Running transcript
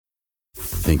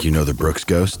Think you know the Brooks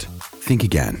Ghost? Think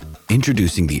again.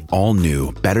 Introducing the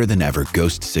all-new, better-than-ever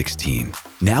Ghost 16.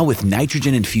 Now with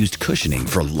nitrogen-infused cushioning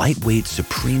for lightweight,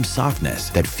 supreme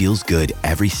softness that feels good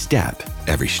every step,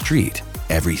 every street,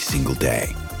 every single day.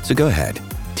 So go ahead,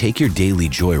 take your daily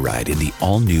joyride in the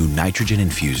all-new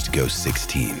nitrogen-infused Ghost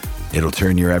 16. It'll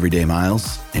turn your everyday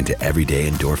miles into everyday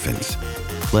endorphins.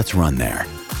 Let's run there.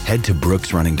 Head to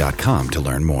brooksrunning.com to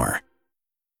learn more.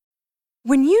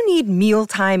 When you need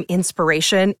mealtime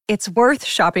inspiration, it's worth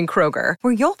shopping Kroger,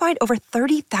 where you'll find over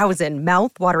 30,000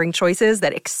 mouth-watering choices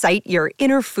that excite your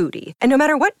inner foodie. And no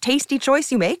matter what tasty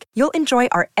choice you make, you'll enjoy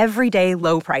our everyday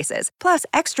low prices, plus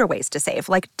extra ways to save,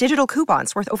 like digital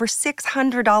coupons worth over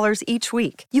 $600 each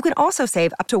week. You can also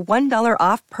save up to $1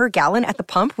 off per gallon at the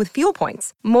pump with fuel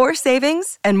points. More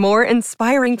savings and more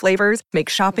inspiring flavors make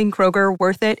shopping Kroger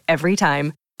worth it every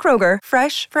time. Kroger,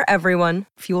 fresh for everyone.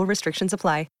 Fuel restrictions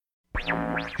apply.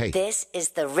 Hey. This is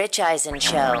the Rich Eisen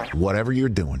Show. Whatever you're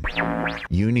doing,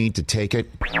 you need to take it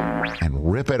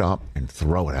and rip it up and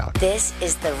throw it out. This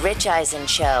is the Rich Eisen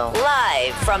Show.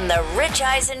 Live from the Rich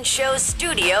Eisen Show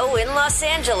studio in Los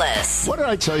Angeles. What did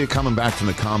I tell you coming back from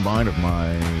the combine of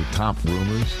my top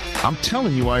rumors? I'm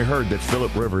telling you, I heard that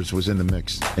Phillip Rivers was in the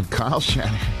mix. And Kyle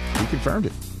Shanahan, he confirmed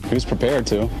it. He was prepared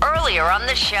to. Earlier on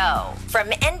the show, from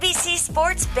NBC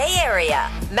Sports Bay Area,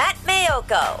 Matt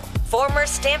Mayoko. Former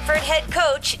Stanford head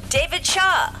coach David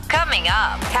Shaw. Coming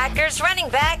up, Packers running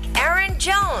back Aaron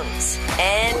Jones.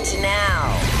 And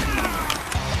now,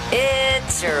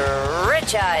 it's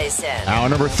Rich Eisen. Hour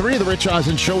number 3 of the Rich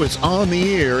Eisen Show is on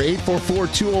the air.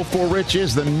 844-204-RICH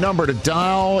is the number to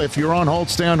dial. If you're on hold,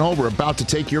 stay on hold. We're about to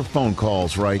take your phone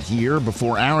calls right here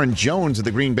before Aaron Jones of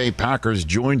the Green Bay Packers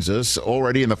joins us.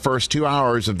 Already in the first 2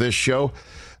 hours of this show,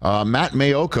 Matt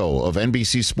Mayoko of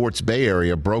NBC Sports Bay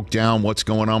Area broke down what's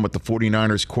going on with the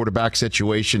 49ers quarterback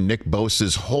situation, Nick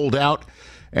Bosa's holdout,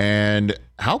 and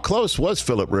how close was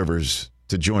Phillip Rivers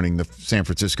to joining the San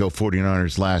Francisco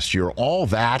 49ers last year. All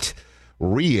that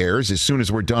re-airs as soon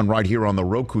as we're done right here on the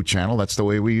Roku channel. That's the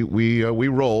way we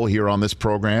roll here on this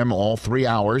program. All 3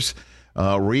 hours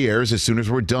re-airs as soon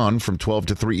as we're done from 12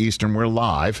 to 3 Eastern. We're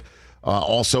live.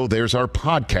 Also, there's our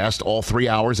podcast, all 3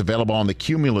 hours, available on the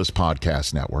Cumulus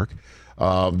Podcast Network.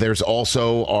 There's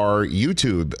also our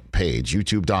YouTube page,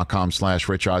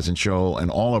 youtube.com/Rich Eisen Show,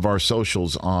 and all of our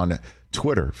socials on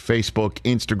Twitter, Facebook,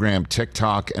 Instagram,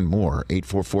 TikTok, and more.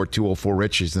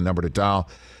 844-204-RICH is the number to dial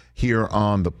here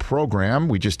on the program.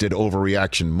 We just did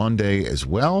Overreaction Monday as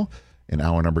well in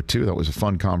hour number 2. That was a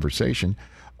fun conversation.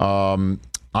 I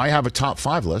have a top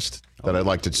 5 list that I'd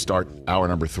like to start hour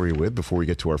number 3 with before we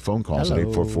get to our phone calls.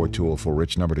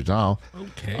 844-204-RICH, number to dial.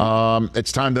 Okay.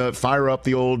 It's time to fire up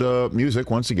the old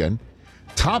music once again.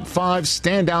 Top 5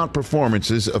 standout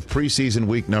performances of preseason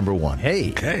week number 1.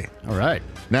 Hey. Okay. All right.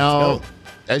 Now,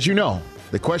 as you know,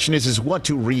 the question is what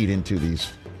to read into these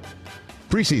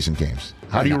preseason games.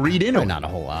 How do you read into it? Not a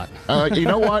whole lot. You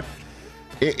know what?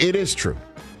 It is true.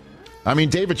 I mean,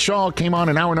 David Shaw came on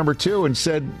in hour number 2 and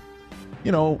said,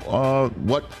 you know,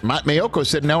 what Matt Mayoko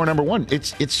said in hour number 1.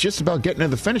 It's just about getting to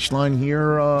the finish line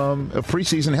here of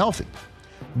preseason healthy.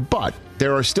 But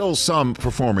there are still some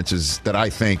performances that I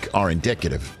think are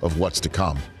indicative of what's to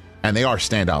come. And they are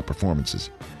standout performances.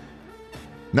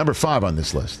 Number 5 on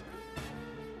this list,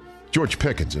 George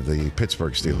Pickens of the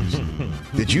Pittsburgh Steelers.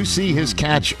 Did you see his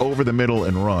catch over the middle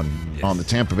and run on the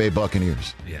Tampa Bay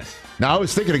Buccaneers? Yes. Now, I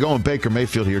was thinking of going Baker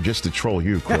Mayfield here just to troll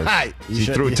you, Chris. He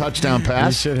threw a touchdown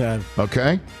pass. You should have.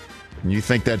 Okay. And you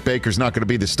think that Baker's not going to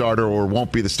be the starter or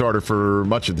won't be the starter for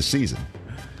much of the season.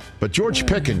 But George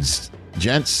Pickens,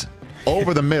 gents,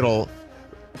 over the middle,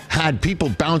 had people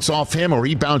bounce off him or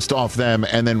he bounced off them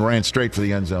and then ran straight for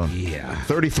the end zone. Yeah.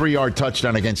 33-yard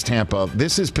touchdown against Tampa.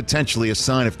 This is potentially a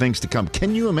sign of things to come.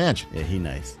 Can you imagine? Yeah, he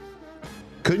nice.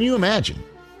 Couldn't you imagine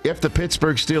if the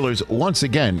Pittsburgh Steelers once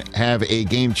again have a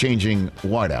game-changing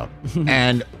wideout?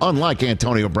 And unlike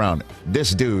Antonio Brown,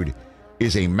 this dude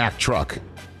is a Mack truck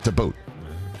to boot.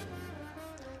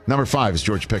 Number 5 is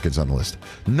George Pickens on the list.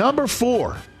 Number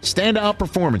 4, standout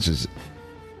performances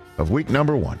of week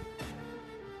number 1.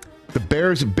 The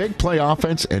Bears' big play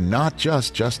offense and not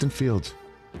just Justin Fields.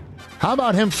 How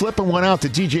about him flipping one out to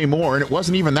DJ Moore, and it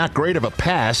wasn't even that great of a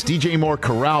pass. DJ Moore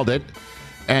corralled it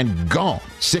and gone,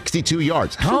 62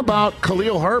 yards. How about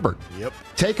Khalil Herbert? Yep.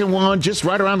 Taking one just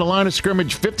right around the line of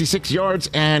scrimmage, 56 yards,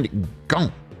 and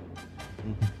gone.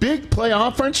 Big play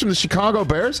offense from the Chicago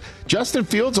Bears. Justin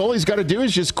Fields, all he's got to do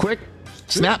is just quick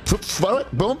snap,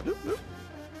 foot, boom.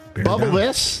 Bubble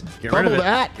this, bubble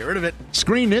that. Get rid of it.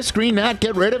 Screen this, screen that,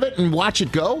 get rid of it, and watch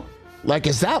it go? Like,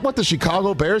 is that what the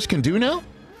Chicago Bears can do now?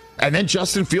 And then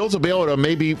Justin Fields will be able to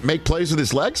maybe make plays with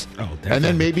his legs. And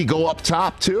then maybe go up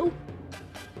top, too.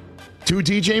 To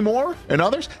DJ Moore and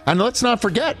others. And let's not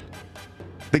forget,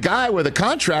 the guy with a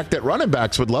contract that running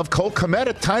backs would love, Cole Kmet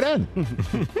at tight end.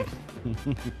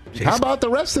 How about the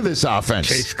rest of this offense?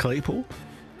 Chase Claypool?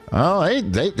 Oh,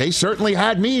 they certainly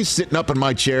had me sitting up in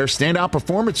my chair. Standout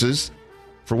performances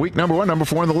for week number 1. Number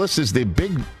 4 on the list is the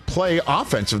big play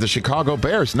offense of the Chicago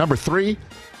Bears. Number 3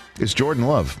 is Jordan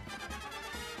Love.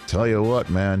 Tell you what,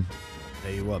 man.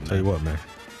 Tell you what, man.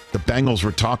 The Bengals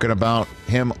were talking about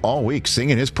him all week,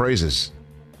 singing his praises.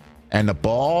 And the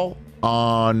ball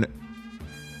on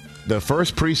the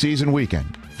first preseason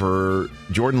weekend for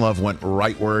Jordan Love went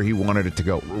right where he wanted it to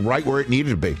go, right where it needed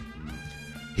to be.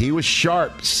 He was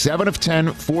sharp, 7 of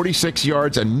 10, 46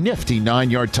 yards, a nifty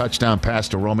 9-yard touchdown pass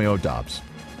to Romeo Doubs.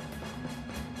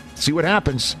 See what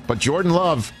happens. But Jordan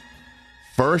Love,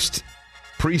 first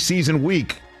preseason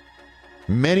week,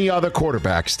 many other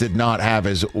quarterbacks did not have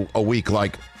a week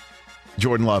like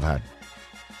Jordan Love had.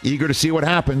 Eager to see what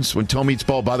happens when toe meets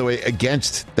ball, by the way,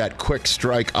 against that quick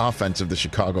strike offense of the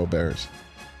Chicago Bears.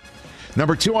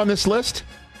 Number 2 on this list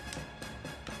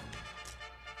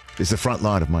is the front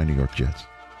line of my New York Jets.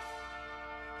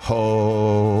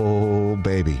 Oh,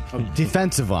 baby.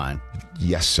 Defensive line.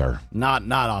 Yes, sir. Not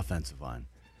offensive line.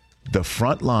 The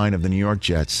front line of the New York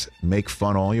Jets, make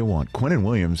fun all you want. Quinnen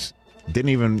Williams didn't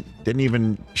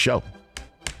even show.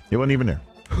 He wasn't even there.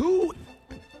 Who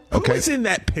is in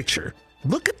that picture?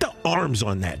 Look at the arms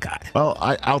on that guy. Well,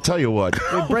 I'll tell you what.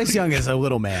 Bryce Young is a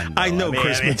little man. I know,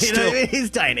 Chris, but still. He's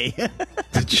tiny.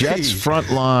 The Jets front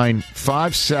line,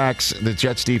 5 sacks. The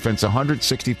Jets defense,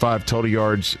 165 total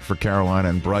yards for Carolina.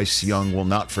 And Bryce Young will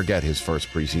not forget his first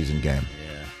preseason game.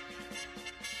 Yeah.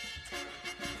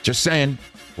 Just saying.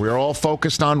 We're all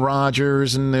focused on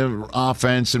Rodgers and the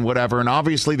offense and whatever. And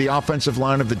obviously the offensive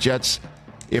line of the Jets,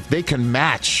 if they can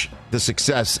match the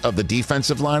success of the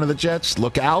defensive line of the Jets,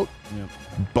 look out. Yep.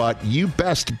 But you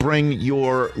best bring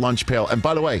your lunch pail. And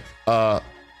by the way,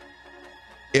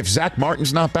 if Zach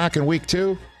Martin's not back in week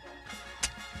 2,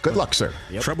 good luck, sir.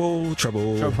 Yep. Trouble.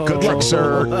 Good luck,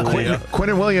 sir.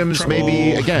 Quinnen Williams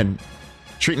maybe, again,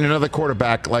 treating another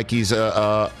quarterback like he's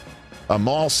a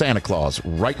mall Santa Claus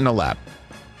right in the lap.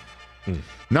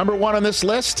 Number 1 on this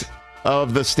list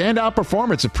of the standout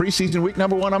performance of preseason week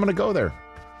number 1, I'm going to go there.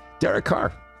 Derek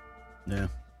Carr. Yeah.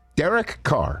 Derek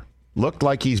Carr looked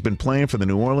like he's been playing for the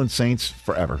New Orleans Saints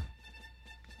forever.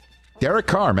 Derek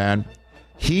Carr, man.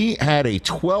 He had a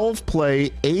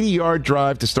 12-play, 80-yard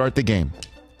drive to start the game.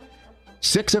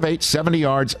 6 of 8, 70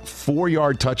 yards,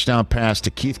 4-yard touchdown pass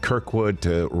to Keith Kirkwood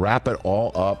to wrap it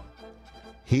all up.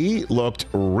 He looked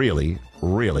really,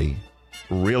 really,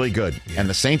 really good. And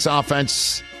the Saints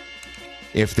offense,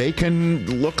 if they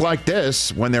can look like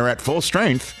this when they're at full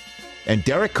strength, and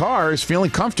Derek Carr is feeling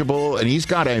comfortable, and he's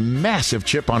got a massive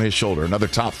chip on his shoulder. Another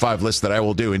top 5 list that I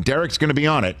will do, and Derek's going to be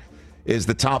on it, is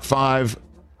the top 5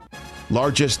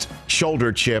 largest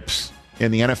shoulder chips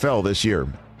in the NFL this year.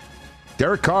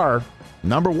 Derek Carr,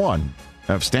 number 1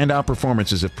 of standout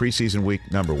performances of preseason week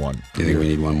number 1. Do you think we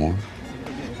need one more?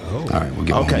 Oh. All right, we'll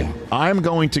get one more. I'm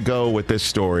going to go with this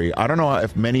story. I don't know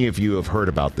if many of you have heard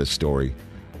about this story,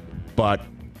 but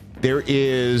there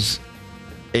is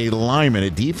a lineman, a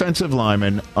defensive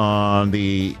lineman on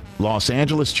the Los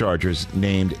Angeles Chargers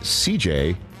named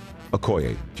CJ Okoye. Did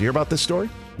you hear about this story?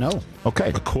 No.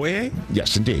 Okay. Okoye?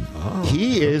 Yes, indeed. Oh.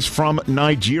 He is from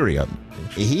Nigeria.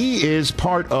 He is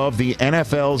part of the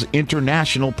NFL's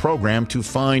international program to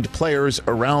find players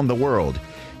around the world.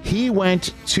 He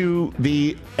went to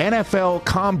the NFL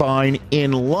Combine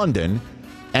in London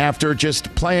after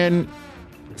just playing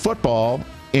football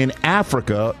in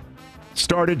Africa,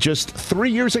 started just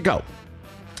 3 years ago.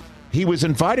 He was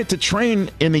invited to train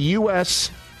in the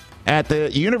U.S. at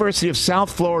the University of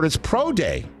South Florida's Pro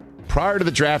Day prior to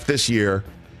the draft this year,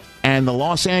 and the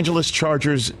Los Angeles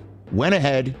Chargers went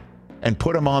ahead and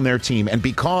put him on their team. And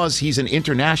because he's an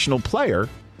international player,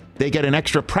 they get an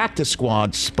extra practice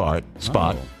squad spot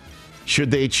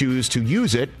should they choose to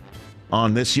use it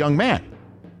on this young man.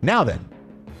 Now then,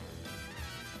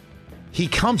 he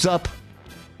comes up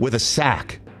with a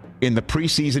sack in the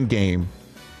preseason game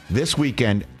this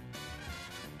weekend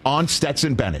on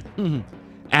Stetson Bennett. Mm-hmm.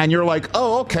 And you're like,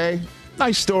 oh, okay,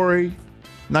 nice story.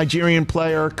 Nigerian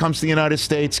player comes to the United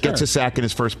States, gets a sack in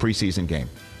his first preseason game.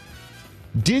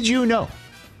 Did you know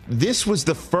this was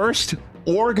the first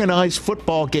organized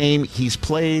football game he's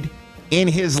played in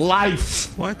his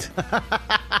life? What?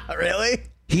 Really?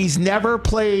 He's never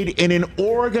played in an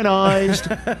organized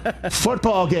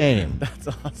football game. That's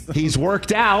awesome. He's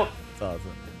worked out. That's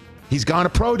awesome. He's gone to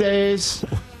pro days.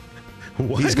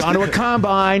 He's gone to a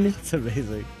combine. It's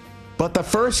amazing. But the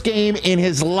first game in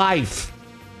his life,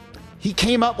 he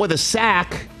came up with a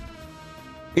sack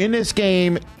in this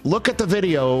game. Look at the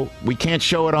video. We can't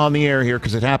show it on the air here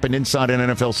because it happened inside an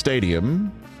NFL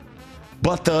stadium.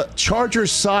 But the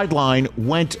Chargers sideline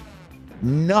went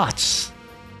nuts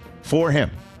for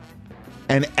him.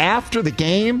 And after the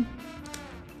game,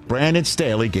 Brandon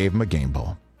Staley gave him a game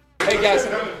ball. Hey guys,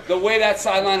 the way that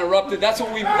sideline erupted, that's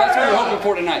what we're hoping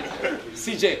for tonight.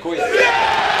 CJ, Koye.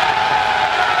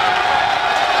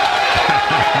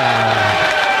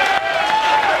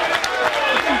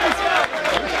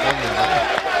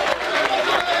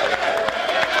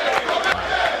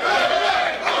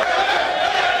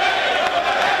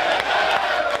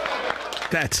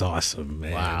 That's awesome,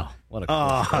 man. Wow. What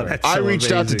a that's I so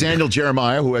reached out to amazing. Daniel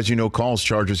Jeremiah, who, as you know, calls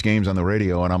Chargers games on the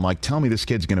radio, and I'm like, tell me this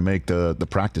kid's going to make the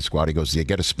practice squad. He goes, yeah,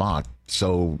 get a spot.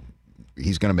 So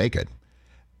he's going to make it.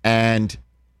 And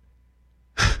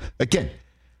again,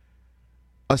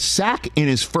 a sack in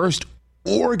his first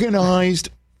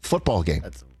organized football game.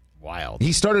 That's wild.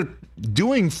 He started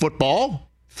doing football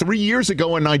 3 years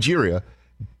ago in Nigeria.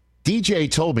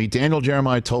 Daniel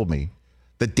Jeremiah told me,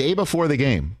 the day before the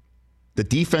game, the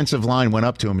defensive line went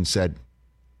up to him and said,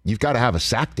 you've got to have a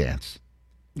sack dance.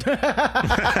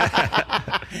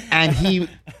 And he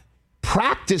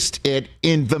practiced it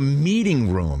in the meeting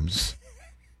rooms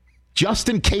just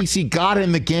in case he got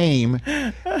in the game.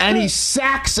 And he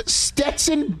sacks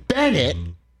Stetson Bennett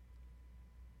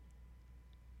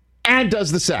and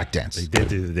does the sack dance. They did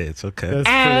do the dance. Okay.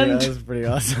 That's pretty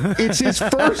awesome. It's his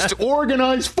first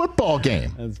organized football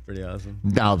game. That's pretty awesome.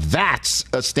 Now that's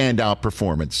a standout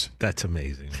performance That's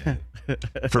amazing, man.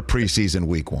 for preseason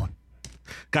week 1.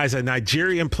 Guys, a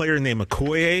Nigerian player named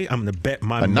Okoye, I'm going to bet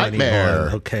my money nightmare.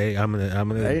 on. Okay, I'm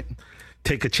gonna Right?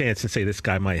 take a chance and say this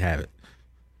guy might have it.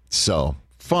 So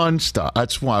fun stuff.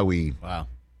 That's why we Wow.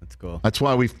 That's cool.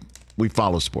 we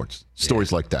follow sports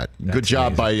stories like that. Good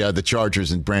job by the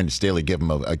Chargers and Brandon Staley. Give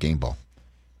him a game ball.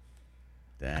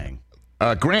 Dang.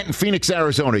 Grant in Phoenix,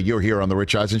 Arizona. You're here on the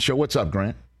Rich Eisen Show. What's up,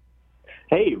 Grant?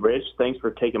 Hey, Rich. Thanks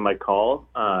for taking my call.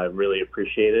 I really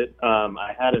appreciate it.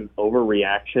 I had an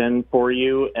overreaction for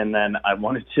you, and then I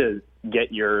wanted to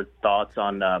get your thoughts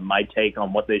on my take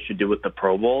on what they should do with the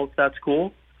Pro Bowl, if that's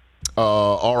cool.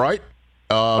 All right.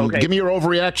 Okay. Give me your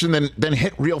overreaction, then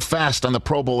hit real fast on the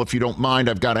Pro Bowl if you don't mind.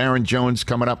 I've got Aaron Jones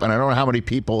coming up, and I don't know how many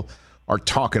people are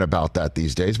talking about that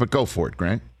these days, but go for it,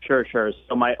 Grant. Sure.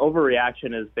 So my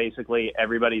overreaction is basically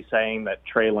everybody saying that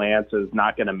Trey Lance is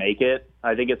not going to make it.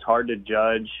 I think it's hard to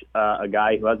judge a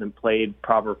guy who hasn't played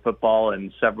proper football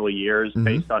in several years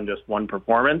based on just one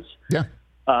performance. Yeah.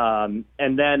 And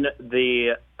then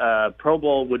the Pro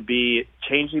Bowl would be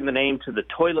changing the name to the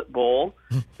Toilet Bowl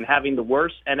and having the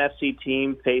worst NFC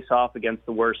team face off against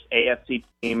the worst AFC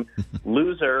team.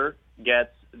 Loser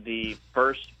gets the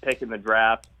first pick in the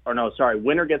draft. Or no, sorry,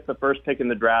 winner gets the first pick in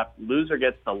the draft. Loser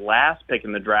gets the last pick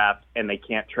in the draft, and they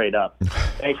can't trade up.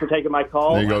 Thanks for taking my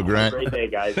call. There you go, Grant. Have a great day,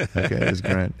 guys. Okay, there's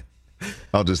Grant.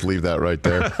 I'll just leave that right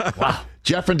there. Wow.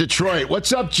 Jeff in Detroit.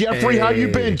 What's up, Jeffrey? How you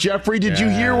been, Jeffrey? Did you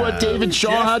hear what David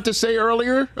Shaw had to say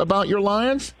earlier about your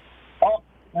Lions? Oh,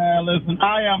 man, listen,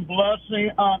 I am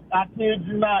blushing. I kid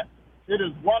you not. It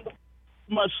is wonderful.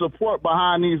 Much support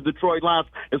behind these Detroit Lions.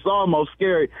 It's almost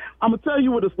scary. I'm going to tell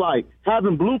you what it's like.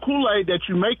 Having blue Kool-Aid that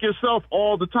you make yourself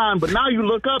all the time, but now you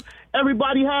look up,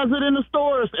 everybody has it in the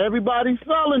stores. Everybody's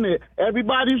selling it.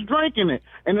 Everybody's drinking it.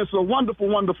 And it's a wonderful,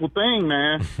 wonderful thing,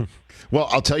 man. Well,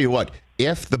 I'll tell you what.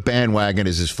 If the bandwagon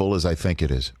is as full as I think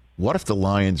it is, what if the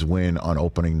Lions win on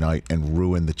opening night and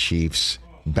ruin the Chiefs'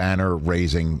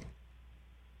 banner-raising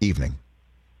evening?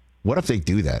 What if they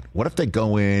do that? What if they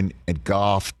go in and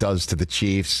Goff does to the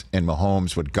Chiefs and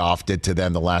Mahomes what Goff did to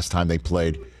them the last time they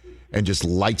played and just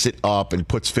lights it up and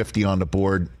puts 50 on the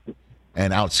board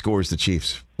and outscores the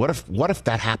Chiefs? What if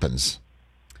that happens?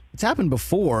 It's happened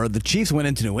before. The Chiefs went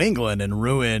into New England and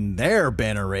ruined their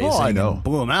banner raising I know. and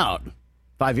blew them out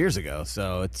 5 years ago.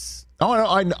 So it's... Oh,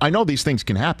 I know these things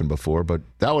can happen before, but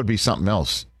that would be something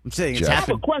else. I'm saying Jeff. it's I have a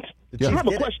happened. question. Yeah. I have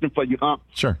a question for you, huh?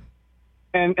 Sure.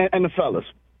 And the fellas.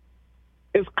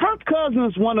 Is Kirk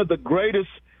Cousins one of the greatest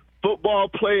football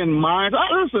playing minds?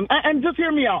 Listen, and just hear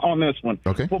me out on this one.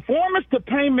 Okay. Performance to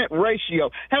payment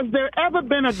ratio. Has there ever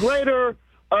been a greater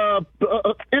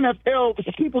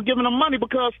NFL people giving him money?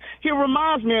 Because he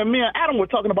reminds me, and me and Adam were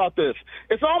talking about this.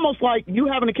 It's almost like you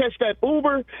having to catch that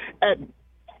Uber at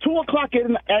 2 o'clock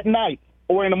at night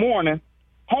or in the morning,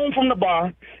 home from the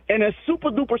bar, and it's super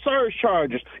duper surge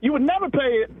charges. You would never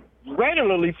pay it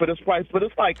regularly for this price, but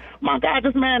it's like, my God,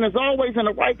 this man is always in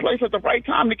the right place at the right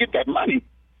time to get that money.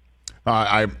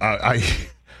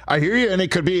 I hear you, and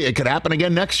it could happen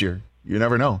again next year. You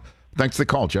never know. Thanks for the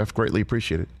call, Jeff. Greatly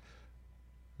appreciate it.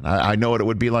 I know what it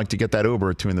would be like to get that Uber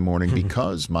at 2 in the morning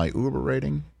because my Uber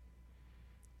rating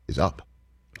is up.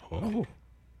 Oh.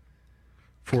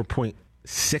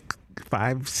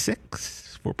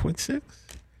 4.656? 4.6?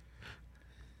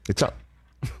 It's up.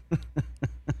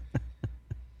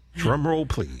 Drum roll,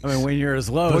 please. I mean, when you're as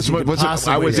low as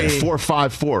I was at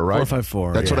 454, right?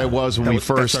 454. That's what I was when we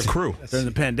first. That's our crew. During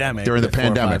the pandemic. During the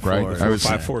pandemic, right? I was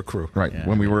 454 crew. Right. Yeah.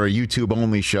 When we were a YouTube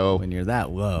only show. When you're that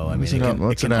low, I mean,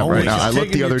 what's it at right now? I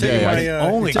looked the other day.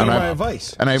 My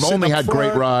advice. And I've only had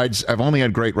great rides. I've only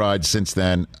had great rides since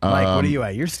then. Mike, what are you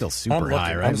at? You're still super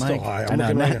high, right, I'm still Mike?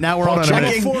 high. Now we're all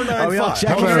checking. Hold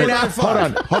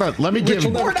on. Let me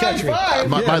give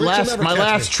my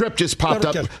last trip just popped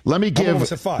up. Let me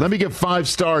give 5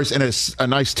 stars and a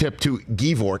nice tip to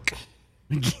Gevork.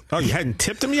 Oh, you hadn't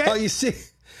tipped him yet? Oh, you see.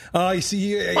 I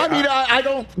mean, I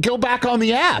don't go back on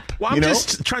the app. Well, I'm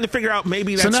just trying to figure out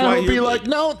maybe that's so now why it'll be like,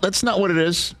 no, that's not what it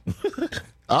is.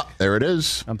 There it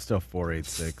is. I'm still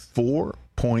 486.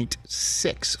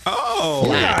 4.6. Oh,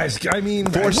 guys! I mean,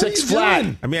 4.6 flat.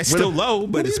 Doing? I mean, it's still low,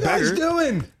 but it's better. What are you guys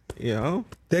doing? You know,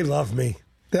 they love me.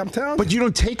 I'm telling you. But you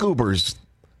don't take Ubers.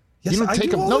 Yes, you don't take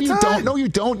them. No, you don't. No, you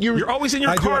don't. You're always in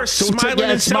your car smiling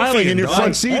and smiling in your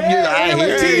front seat. Look at me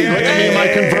in my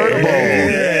convertible.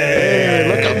 Hey,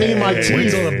 look at me in my teeth.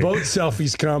 Wait till the boat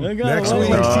selfies come next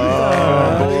week.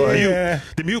 Oh, boy.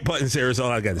 The mute buttons there is all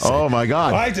I got to say. Oh my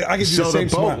God! I can do the same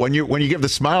boat, smile. when you give the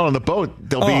smile on the boat,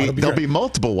 there'll be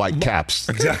multiple white caps.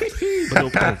 Exactly.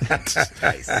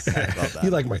 Nice.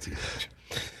 You like my teeth?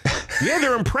 Yeah,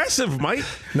 they're impressive, Mike.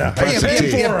 No, you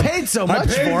paid so much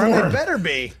for them. They better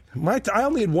be. I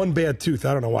only had one bad tooth.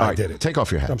 I don't know why I did it. Take off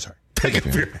your hat. I'm sorry. Take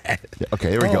off your hat. Okay,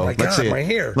 here we go. My God, my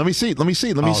hair. Let me see.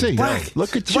 Black.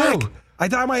 Look at Black. you. I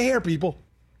dye my hair, people.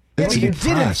 Yeah, you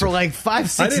did it for like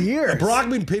 5-6 years.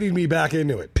 Brockman pitied me back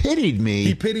into it. Pitied me?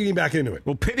 He pitied me back into it.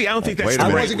 Well, pity, I don't think that's the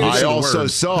right word. I also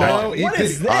saw. What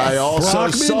is this? I also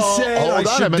Brockman saw. said Hold I on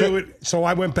should a minute. do it, so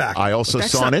I went back. I also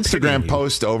saw an Instagram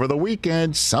post over the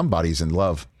weekend. Somebody's in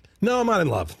love. No, I'm not in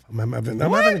love. I'm having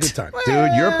a good time.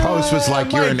 Dude, your post was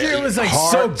like you're in it was like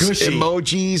hearts, so gushy.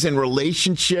 emojis, and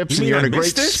relationships, and you're in a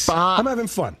great spot. I'm having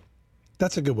fun.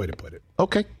 That's a good way to put it.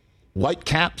 Okay. White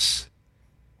caps,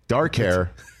 dark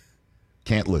hair,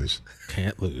 can't lose.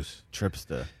 Can't lose. Trips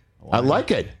to I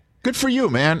like it. Good for you,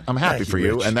 man. I'm happy for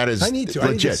you, and that is I need to. legit.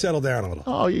 I need to settle down a little.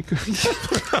 Oh, you could.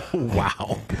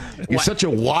 Wow. You're such a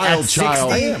wild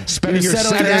child. I am. Spending your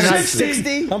Saturday night.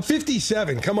 60? I'm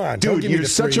 57. Come on. Dude, don't give me you're the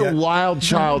such three a yet. wild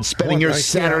child spending your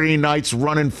Saturday nights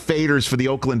running faders for the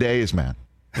Oakland A's, man.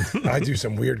 I do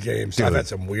some weird games. I've had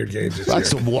some weird games this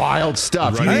That's year. some wild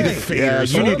stuff. You Right. need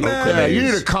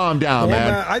You to calm down,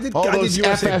 man. I did those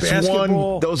USA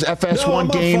basketball. those FS1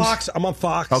 games. I'm on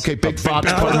Fox. Okay, Big Fox.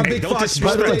 I was on Big Don't Fox.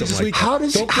 disrespect this them, week. Don't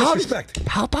disrespect.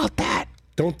 How about that?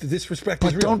 Don't disrespect. But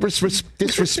Israel. don't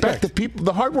disrespect the people,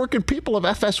 the hardworking people of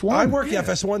FS1. I work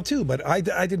FS1 too, but I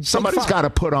did. Somebody's got to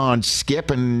put on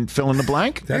skip and fill in the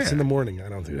blank. That's in the morning. I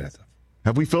don't do that stuff.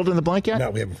 Have we filled in the blank yet?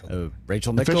 No, we haven't filled.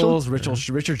 Rachel Nichols,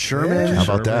 Richard Sherman. How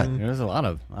about that? There's a lot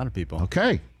of people.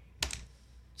 Okay.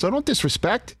 So don't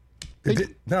disrespect.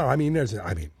 No, I mean,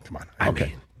 come on.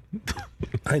 Okay.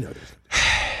 I know this.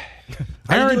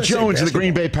 Aaron Jones of the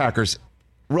Green Bay Packers.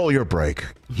 Roll your break.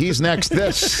 He's next.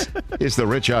 This is the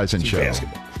Rich Eisen Show.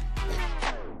 Basketball.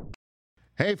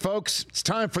 Hey, folks, it's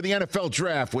time for the NFL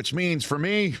draft, which means for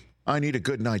me, I need a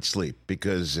good night's sleep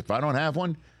because if I don't have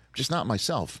one, I'm just not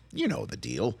myself. You know the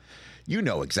deal. You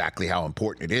know exactly how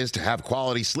important it is to have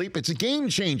quality sleep. It's a game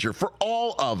changer for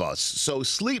all of us. So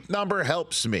Sleep Number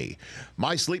helps me.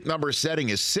 My Sleep Number setting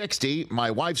is 60.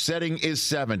 My wife's setting is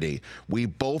 70. We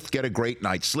both get a great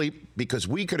night's sleep because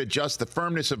we could adjust the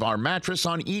firmness of our mattress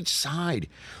on each side.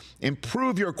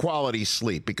 Improve your quality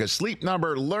sleep because Sleep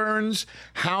Number learns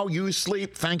how you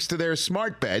sleep thanks to their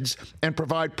smart beds and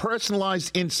provide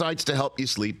personalized insights to help you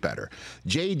sleep better.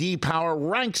 J.D. Power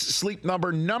ranks Sleep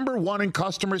Number #1 in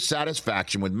customer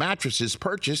satisfaction with mattresses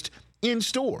purchased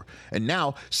in-store. And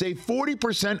now, save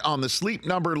 40% on the Sleep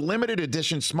Number limited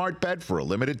edition smart bed for a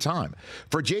limited time.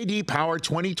 For J.D. Power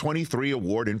 2023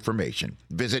 award information,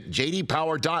 visit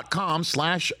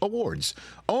jdpower.com/awards.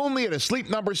 Only at a Sleep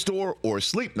Number store or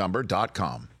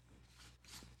sleepnumber.com.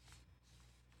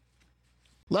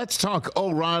 Let's talk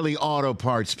O'Reilly Auto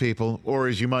Parts, people, or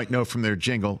as you might know from their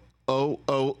jingle,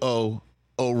 O-O-O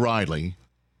O'Reilly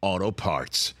Auto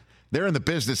Parts. They're in the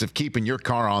business of keeping your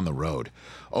car on the road.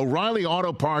 O'Reilly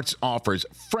Auto Parts offers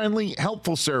friendly,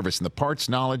 helpful service and the parts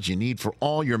knowledge you need for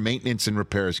all your maintenance and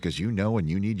repairs, because you know when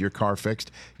you need your car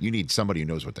fixed, you need somebody who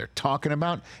knows what they're talking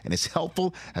about and is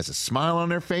helpful, has a smile on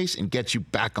their face, and gets you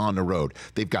back on the road.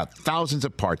 They've got thousands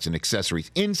of parts and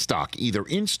accessories in stock, either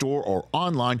in-store or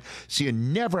online, so you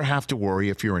never have to worry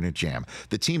if you're in a jam.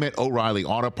 The team at O'Reilly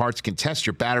Auto Parts can test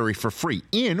your battery for free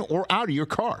in or out of your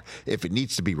car. If it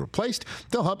needs to be replaced,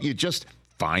 they'll help you just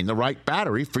find the right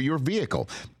battery for your vehicle.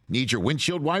 Need your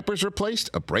windshield wipers replaced,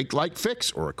 a brake light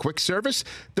fix, or a quick service?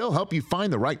 They'll help you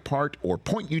find the right part or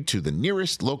point you to the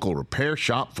nearest local repair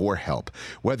shop for help.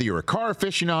 Whether you're a car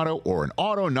aficionado or an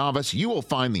auto novice, you will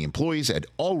find the employees at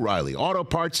O'Reilly Auto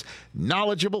Parts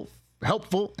knowledgeable,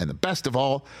 helpful, and the best of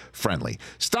all, friendly.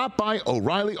 Stop by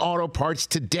O'Reilly Auto Parts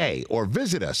today or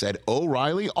visit us at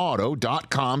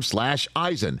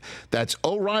O'ReillyAuto.com/Eisen. That's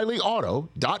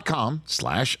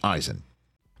O'ReillyAuto.com/Eisen.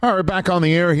 All right, back on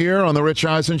the air here on the Rich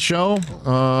Eisen Show.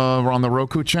 We're on the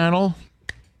Roku channel.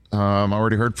 I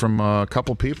already heard from a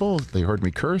couple people. They heard me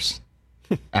curse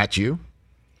at you.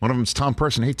 One of them's Tom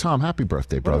Person. Hey, Tom, happy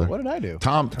birthday, brother. What did I do?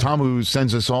 Tom, who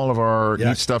sends us all of our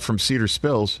neat stuff from Cedar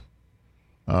Spills.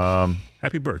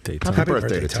 Happy birthday, Tom. Happy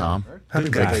birthday to Tom. Happy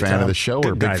Big birthday, fan Tom. of the show.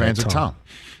 We're big fans of Tom.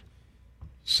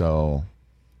 So,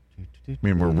 I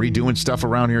mean, we're redoing stuff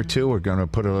around here, too. We're going to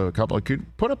put a couple of...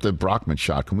 Put up the Brockman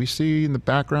shot. Can we see in the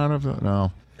background of it?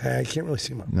 No. I can't really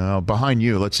see much. No, behind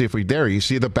you. Let's see if we... There, you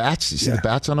see the bats? You see the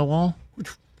bats on the wall?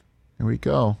 Here we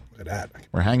go. Look at that.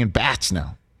 We're hanging bats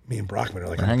now. Me and Brockman are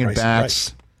like... We're hanging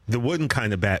bats. The wooden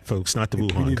kind of bat, folks, not the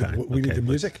Wuhan kind. We need the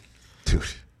music? Dude.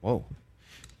 Whoa.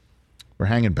 We're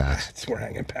hanging bats. We're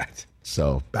hanging bats.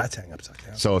 So bats hang upside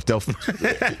down. So if they'll,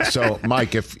 so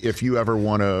Mike, if you ever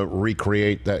want to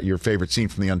recreate your favorite scene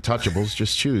from The Untouchables,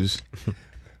 just choose. You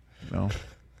know,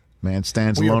 man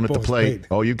stands alone at the plate.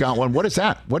 Oh, you got one. What is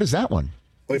that? What is that one?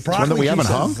 Wait, one that we haven't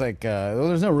hung. It's like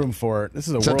there's no room for it. This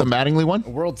is Is that the Mattingly one? A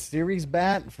World Series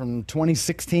bat from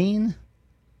 2016.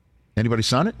 Anybody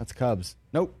sign it? That's Cubs.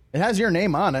 Nope. It has your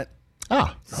name on it.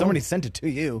 Ah, somebody sent it to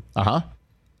you.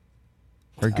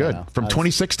 Very good. From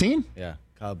 2016. Yeah,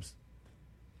 Cubs.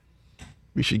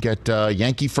 We should get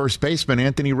Yankee first baseman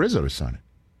Anthony Rizzo to sign it.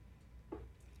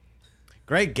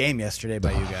 Great game yesterday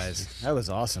by you guys. That was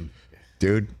awesome.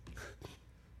 Dude.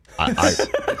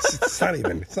 It's not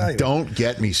even. Don't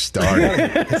get me started.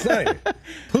 It's not even.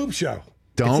 Poop show.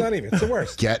 Don't. It's not even. It's the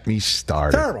worst. Get me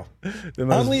started. Terrible.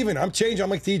 I'm leaving. I'm changing. I'm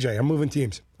like TJ. I'm moving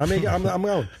teams. I'm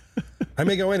going. I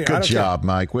may go anywhere. Good job,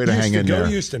 Mike. Way to hang in there. Go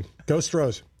Houston. Go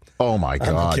Stros. Oh, my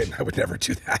God. I'm kidding. I would never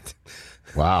do that.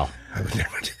 Wow. I would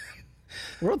never do that.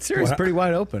 World Series is pretty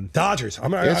wide open. Dodgers. I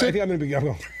think I'm going to be. I'm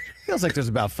going. Feels like there's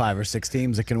about 5 or 6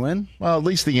 teams that can win. Well, at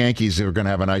least the Yankees are going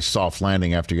to have a nice soft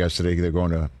landing after yesterday. They're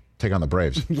going to take on the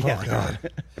Braves. Yeah. Oh, God.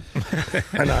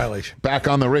 Annihilation. Back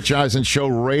on the Rich Eisen Show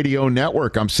Radio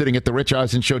Network. I'm sitting at the Rich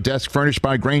Eisen Show desk furnished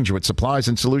by Grainger with supplies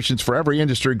and solutions for every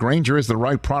industry. Grainger is the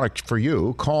right product for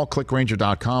you. Call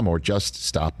clickgrainger.com or just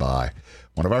stop by.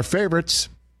 One of our favorites.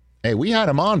 Hey, we had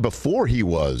him on before he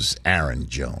was Aaron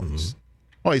Jones. Mm-hmm.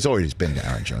 Well, he's always been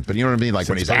Aaron Jones, but you know what I mean? Like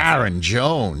when he's Aaron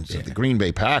Jones of the Green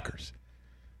Bay Packers.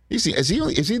 Is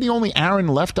he the only Aaron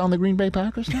left on the Green Bay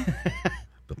Packers now?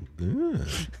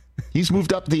 He's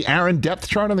moved up the Aaron depth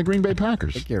chart on the Green Bay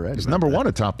Packers. I think you're right. He's number one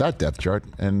atop that depth chart,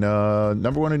 and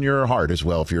number one in your heart as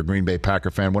well if you're a Green Bay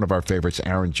Packer fan. One of our favorites,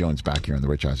 Aaron Jones, back here on the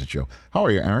Rich Eisen Show. How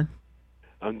are you, Aaron?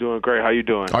 I'm doing great. How you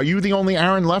doing? Are you the only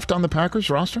Aaron left on the Packers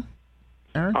roster,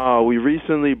 Aaron? We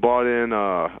recently bought in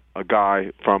a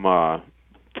guy from the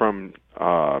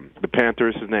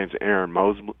Panthers. His name's Aaron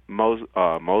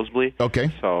Mosley.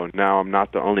 Okay. So now I'm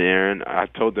not the only Aaron. I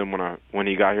told them when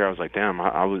he got here, I was like, damn,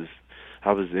 I was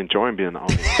enjoying being the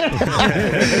only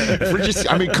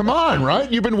one. Come on,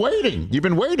 right? You've been waiting.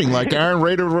 Like Aaron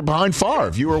Rader behind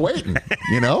Favre. You were waiting,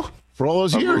 for all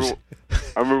those years.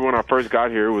 I remember when I first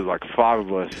got here, it was like 5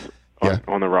 of us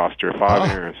on the roster, 5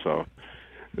 Aaron. So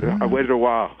I waited a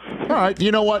while. All right.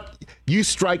 You know what? You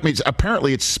strike me.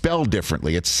 Apparently, it's spelled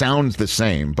differently. It sounds the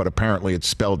same, but apparently it's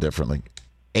spelled differently.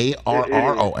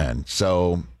 Aaron.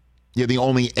 So you're the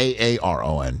only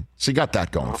Aaron. So you got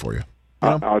that going for you.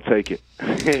 I'll take it.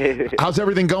 How's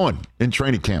everything going in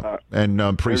training camp and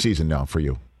preseason now for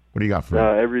you? What do you got for me?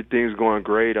 Everything's going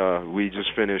great. We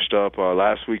just finished up.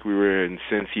 Last week we were in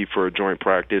Cincy for a joint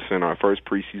practice in our first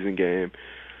preseason game.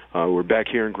 We're back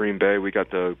here in Green Bay. We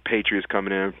got the Patriots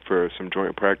coming in for some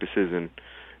joint practices in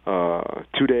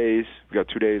 2 days. We got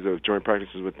 2 days of joint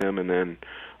practices with them and then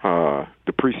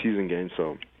the preseason game.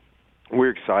 So we're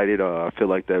excited. I feel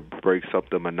like that breaks up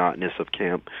the monotonous of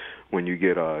camp when you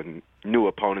get new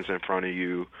opponents in front of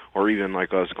you, or even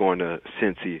like us going to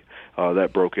Cincy,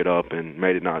 that broke it up and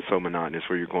made it not so monotonous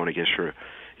where you're going against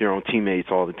your own teammates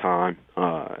all the time.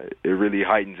 It really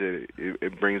heightens it.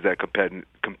 It brings that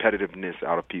competitiveness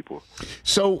out of people.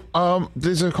 So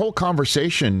there's a whole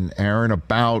conversation, Aaron,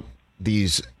 about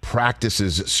these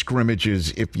practices,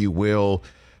 scrimmages, if you will,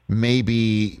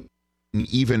 maybe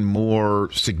even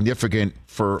more significant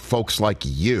for folks like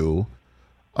you,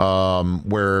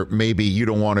 where maybe they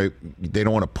don't want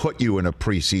to put you in a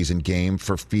preseason game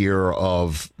for fear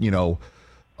of,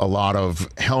 a lot of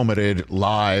helmeted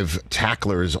live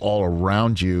tacklers all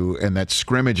around you, and that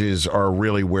scrimmages are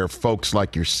really where folks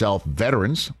like yourself,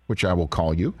 veterans, which I will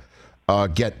call you,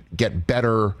 get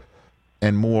better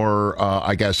and more,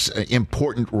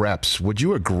 important reps. Would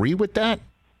you agree with that,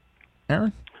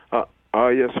 Aaron?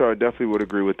 Yes, sir. I definitely would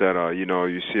agree with that.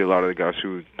 You see a lot of the guys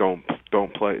who don't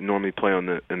normally play in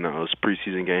those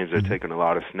preseason games. They're taking a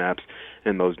lot of snaps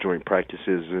in those joint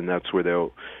practices, and that's where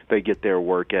they get their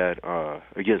work at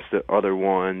against the other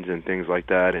ones and things like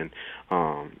that. And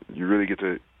you really get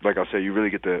to, like I said,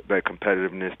 that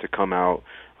competitiveness to come out.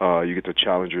 You get to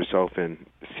challenge yourself and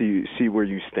see where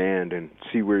you stand and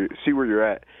see where you're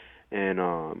at,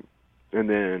 and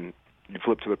then you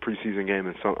flip to the preseason game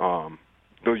and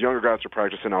those younger guys are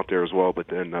practicing out there as well, but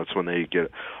then that's when they get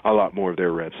a lot more of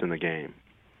their reps in the game.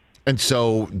 And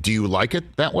so, do you like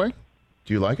it that way?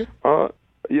 Do you like it?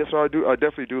 Yes, I do. I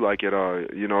definitely do like it.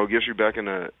 It gets you back in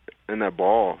that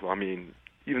ball. I mean,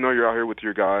 even though you're out here with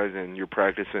your guys and you're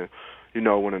practicing,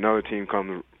 when another team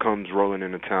comes rolling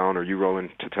into town, or you roll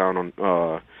into town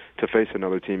to face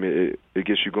another team, it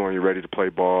gets you going. You're ready to play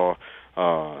ball.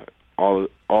 All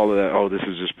of that, this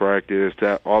is just practice.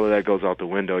 All of that goes out the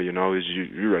window, is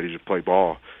you're ready to play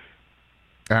ball.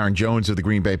 Aaron Jones of the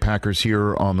Green Bay Packers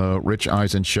here on the Rich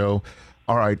Eisen Show.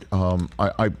 All right,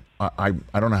 I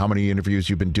don't know how many interviews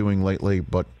you've been doing lately,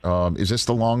 but is this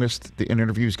the longest the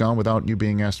interview's gone without you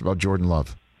being asked about Jordan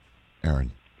Love,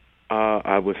 Aaron?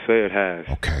 I would say it has.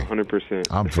 Okay. 100%.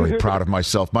 I'm very proud of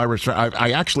myself.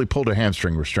 I actually pulled a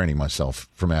hamstring restraining myself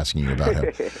from asking you about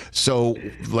him. So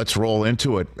let's roll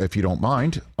into it, if you don't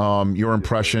mind. Your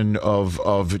impression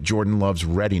of Jordan Love's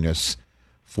readiness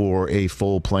for a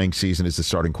full playing season as the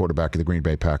starting quarterback of the Green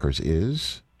Bay Packers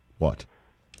is what?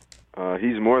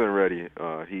 He's more than ready.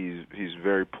 He's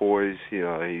very poised.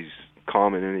 He's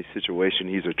calm in any situation.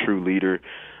 He's a true leader,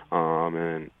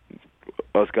 and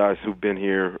us guys who've been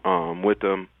here with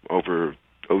them over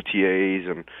OTAs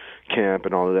and camp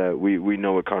and all of that, we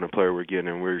know what kind of player we're getting,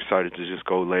 and we're excited to just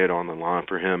go lay it on the line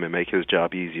for him and make his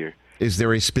job easier. Is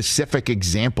there a specific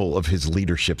example of his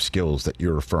leadership skills that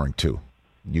you're referring to?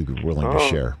 You're willing to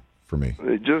share for me?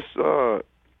 Just one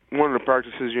of the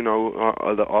practices,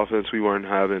 the offense we weren't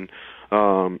having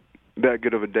that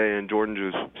good of a day, and Jordan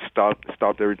just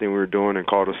stopped everything we were doing and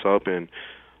called us up and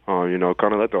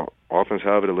kind of let the offense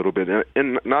have it a little bit,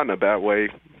 and not in a bad way,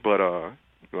 but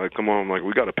come on,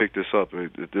 we got to pick this up. Is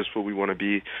this what we want to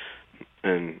be?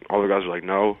 And all the guys are like,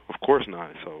 no, of course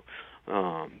not. So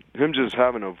him just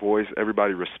having a voice,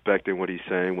 everybody respecting what he's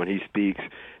saying. When he speaks,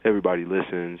 everybody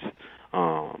listens.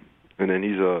 And then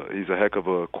he's a heck of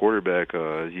a quarterback.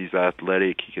 He's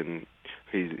athletic. He can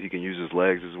use his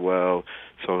legs as well.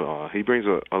 So he brings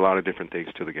a lot of different things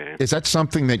to the game. Is that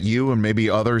something that you and maybe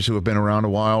others who have been around a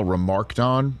while remarked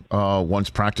on once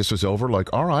practice was over?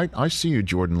 Like, all right, I see you,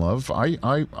 Jordan Love.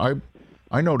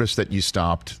 I noticed that you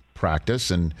stopped practice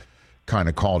and kind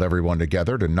of called everyone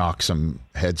together to knock some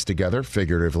heads together,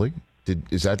 figuratively.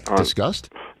 Is that discussed?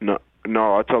 No,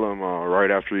 I tell him right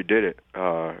after he did it.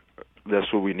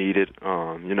 That's what we needed.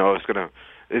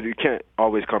 It can't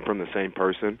always come from the same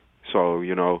person. So,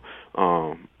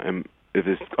 and if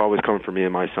it's always coming from me, it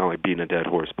might sound like beating a dead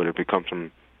horse. But if it comes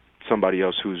from somebody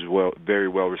else who's very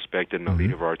well respected and the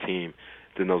leader of our team,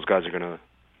 then those guys are going to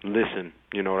listen.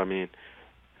 You know what I mean?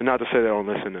 And not to say they don't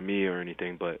listen to me or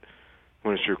anything, but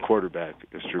when it's your quarterback,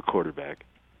 it's your quarterback.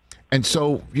 And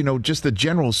so, just the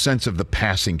general sense of the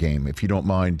passing game, if you don't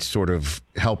mind sort of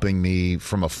helping me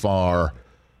from afar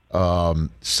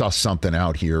suss something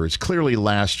out here. Is clearly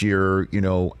last year,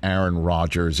 Aaron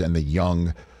Rodgers and the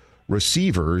young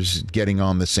receivers getting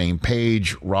on the same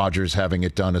page, Rodgers having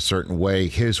it done a certain way,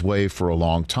 his way for a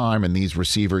long time, and these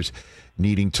receivers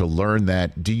needing to learn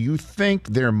that. Do you think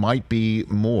there might be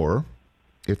more,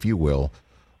 if you will,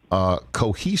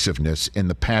 cohesiveness in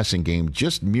the passing game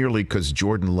just merely because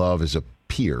Jordan Love is a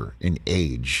peer in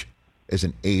age, as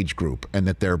an age group, and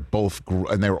that they're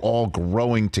all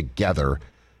growing together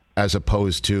as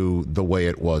opposed to the way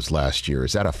it was last year?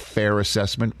 Is that a fair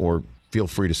assessment, or feel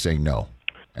free to say no,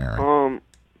 Aaron?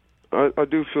 I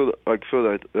do feel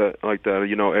that.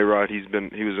 You know, A-Rod, he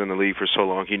was in the league for so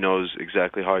long. He knows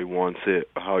exactly how he wants it,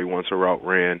 how he wants a route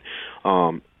ran,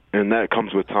 and that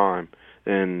comes with time.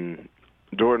 And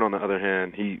Jordan, on the other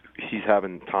hand, he's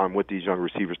having time with these young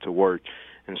receivers to work,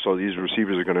 and so these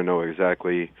receivers are going to know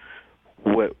exactly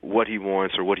what he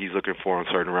wants or what he's looking for on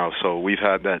certain routes. So we've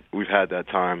had that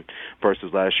time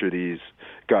versus last year. These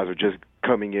guys are just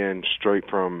coming in straight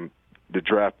from the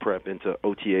draft prep into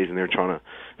OTAs, and they're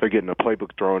getting a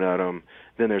playbook thrown at them.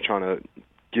 Then they're trying to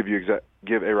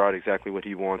give A-Rod exactly what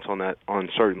he wants on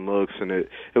certain looks, and it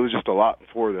was just a lot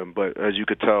for them. But as you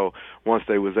could tell, once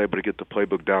they was able to get the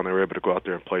playbook down, they were able to go out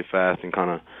there and play fast, and kind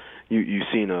of you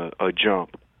seen a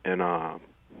jump. And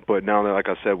but now that, like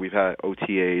I said, we've had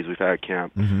OTAs, we've had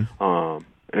camp,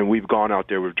 and we've gone out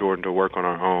there with Jordan to work on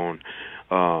our own.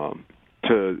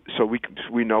 So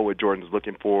we know what Jordan's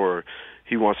looking for.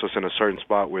 He wants us in a certain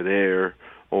spot. We're there,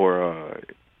 or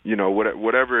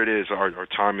whatever it is, our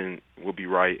timing will be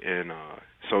right. And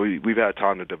so we've had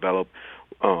time to develop.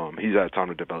 He's had time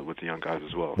to develop with the young guys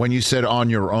as well. When you said on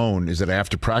your own, is it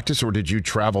after practice, or did you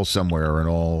travel somewhere and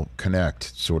all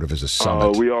connect, sort of as a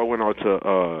summit? We all went out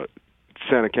to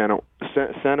Santa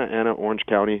Ana, Orange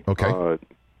County. Okay.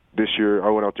 This year, I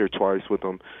went out there twice with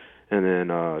them. And then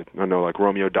I know, like,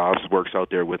 Romeo Dobbs works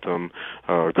out there with them.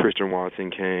 Christian Watson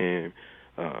came.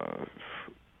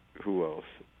 Who else?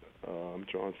 I'm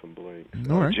drawing some blanks.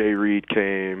 All right. Jay Reed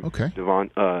came. Okay.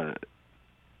 Devon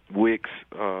Wicks,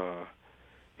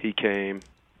 he came.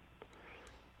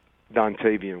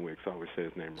 Dontavian Wicks, I always say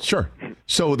his name wrong. Sure.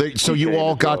 So you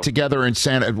all got together in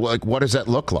Santa. Like, what does that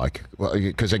look like?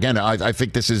 Because again, I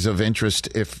think this is of interest,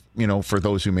 if for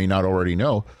those who may not already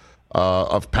know,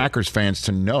 of Packers fans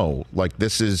to know. Like,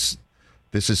 this is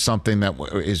something that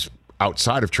is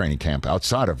outside of training camp,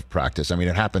 outside of practice. I mean,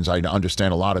 it happens, I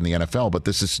understand, a lot in the NFL, but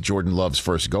this is Jordan Love's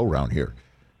first go-round here,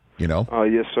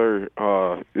 Yes, sir.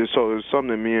 So it was something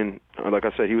that me and, like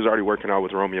I said, he was already working out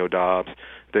with Romeo Dobbs.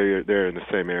 They're in the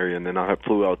same area, and then I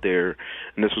flew out there,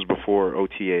 and this was before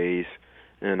OTAs,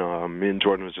 and me and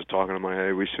Jordan was just talking. I'm like,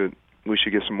 hey, we should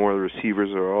get some more of the receivers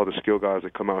or all the skill guys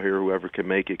that come out here. Whoever can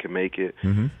make it, can make it.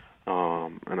 Mm-hmm.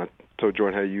 And I told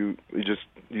Jordan, hey, you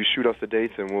shoot us the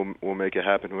dates and we'll make it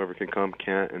happen. Whoever can come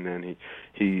can't. And then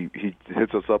he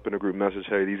hits us up in a group message,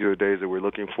 hey, these are the days that we're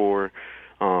looking for.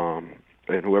 And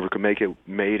whoever could make it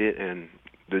made it. And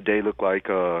the day looked like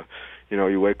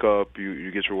you wake up,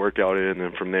 you get your workout in, and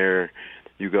then from there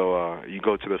you go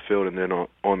to the field, and then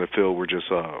on the field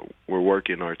we're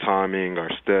working our timing,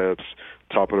 our steps,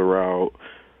 top of the route.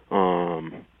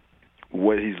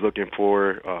 What he's looking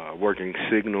for, working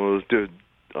signals,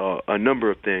 a number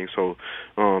of things. So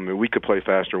we could play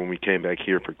faster when we came back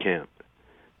here for camp.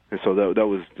 And so that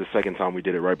was the second time we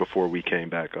did it, right before we came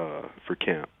back for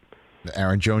camp.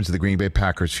 Aaron Jones of the Green Bay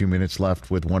Packers, few minutes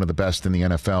left with one of the best in the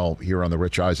NFL here on the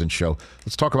Rich Eisen Show.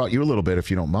 Let's talk about you a little bit,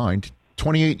 if you don't mind.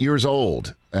 28 years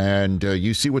old, and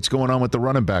you see what's going on with the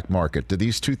running back market. Do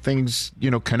these two things,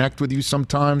 connect with you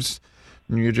sometimes?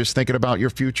 You're just thinking about your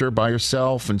future by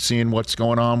yourself and seeing what's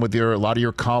going on with a lot of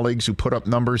your colleagues who put up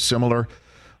numbers similar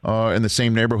in the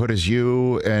same neighborhood as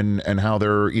you, and how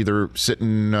they're either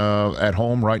sitting at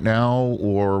home right now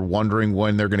or wondering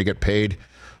when they're going to get paid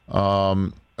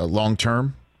long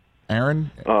term. Aaron?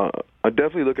 I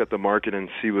definitely look at the market and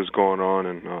see what's going on,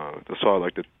 and that's why I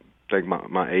like to thank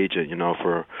my agent,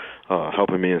 for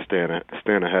helping me and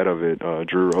staying ahead of it.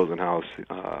 Drew Rosenhaus.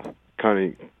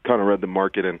 Kind of read the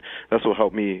market, and that's what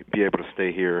helped me be able to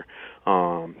stay here,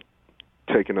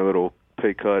 taking a little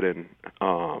pay cut, and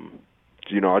I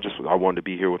wanted to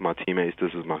be here with my teammates.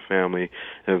 This is my family,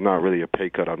 and it's not really a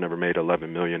pay cut. I've never made $11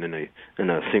 million in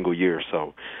a single year,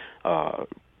 so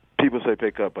people say pay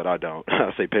cut, but I don't.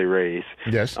 I say pay raise.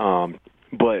 Yes.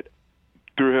 But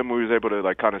through him, we was able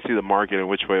to kind of see the market and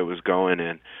which way it was going,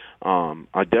 and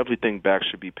I definitely think backs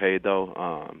should be paid,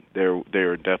 though.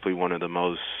 They're definitely one of the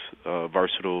most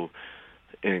versatile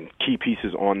and key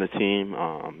pieces on the team.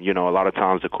 A lot of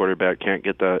times the quarterback can't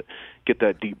get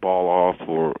that deep ball off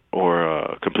or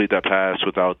complete that pass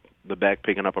without the back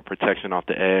picking up a protection off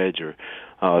the edge,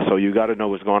 so you got to know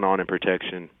what's going on in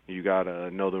protection. You got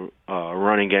to know the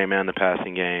running game and the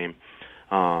passing game.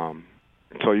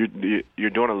 So you're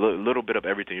doing a little bit of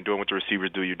everything. You're doing what the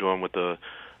receivers do. You're doing what the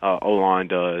O-line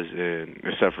does, and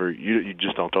except for you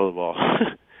just don't throw the ball.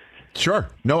 Sure.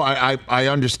 No, I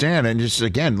understand. And just,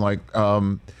 again, like,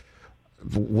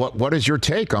 what is your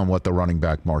take on what the running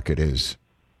back market is,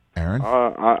 Aaron?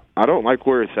 I don't like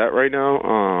where it's at right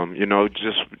now.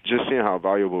 Just seeing how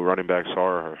valuable running backs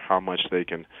are, or how much they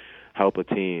can help a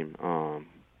team,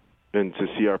 and to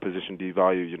see our position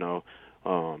devalued,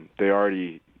 they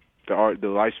the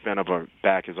lifespan of a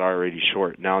back is already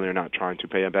short. Now they're not trying to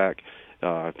pay it back.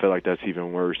 I feel like that's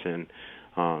even worse. And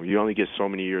you only get so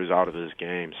many years out of this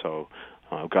game. So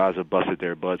guys have busted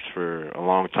their butts for a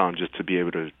long time just to be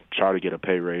able to try to get a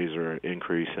pay raise or an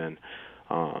increase. And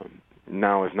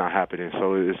now it's not happening.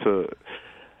 So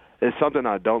it's something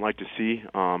I don't like to see.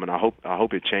 And I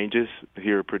hope it changes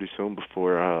here pretty soon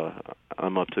before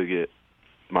I'm up to get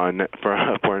for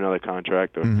another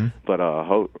contract. But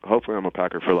hopefully I'm a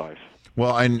Packer for life.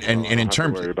 Well, and in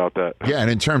terms worry about that. Yeah, and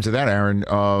in terms of that, Aaron,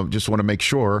 just want to make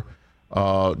sure.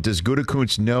 Does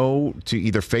Gutekunst know to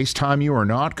either FaceTime you or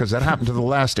not? Because that happened to the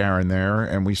last Aaron there,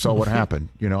 and we saw what happened.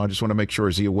 I just want to make sure.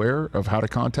 Is he aware of how to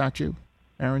contact you,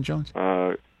 Aaron Jones?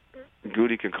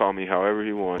 Goody can call me however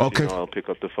he wants. Okay. I'll pick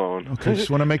up the phone. Okay, just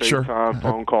want to make sure.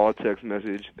 Phone call, text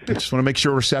message. Just want to make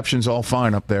sure reception's all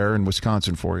fine up there in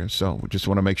Wisconsin for you. So we just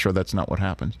want to make sure that's not what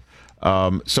happens.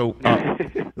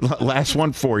 Last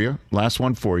one for you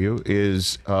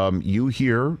is you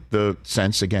hear the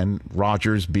sense, again,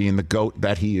 Rodgers being the GOAT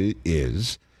that he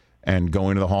is and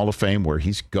going to the Hall of Fame where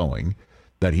he's going,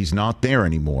 that he's not there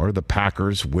anymore. The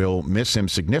Packers will miss him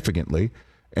significantly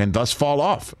and thus fall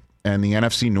off. And the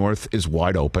NFC North is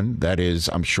wide open. That is,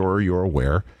 I'm sure you're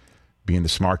aware, being the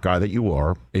smart guy that you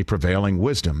are, a prevailing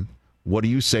wisdom. What do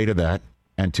you say to that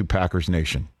and to Packers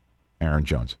Nation, Aaron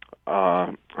Jones?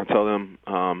 I tell them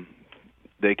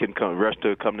they can rush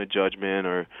to come to judgment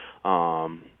or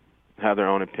have their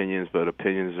own opinions, but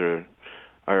opinions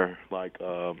are like,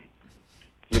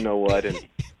 you know what, and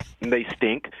they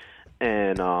stink.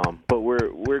 And but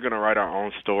we're gonna write our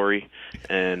own story,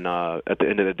 and at the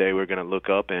end of the day, we're gonna look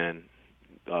up and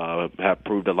have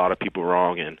proved a lot of people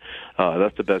wrong, and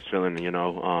that's the best feeling. Being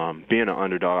an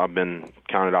underdog, I've been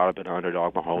counted out. I've been an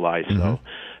underdog my whole life, so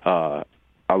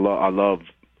I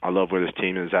love where this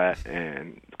team is at,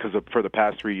 and because for the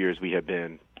past 3 years we have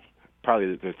been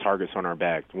probably the targets on our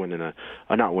back, making it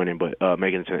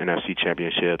to NFC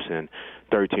championships and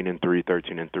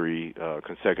 13-3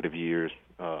 consecutive years.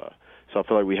 So I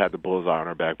feel like we had the bullseye on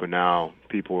our back, but now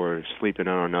people are sleeping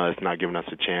on us, not giving us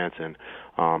a chance, and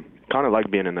kind of like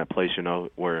being in that place,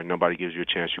 where nobody gives you a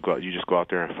chance. You just go out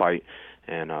there and fight,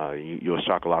 and you'll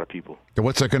shock a lot of people.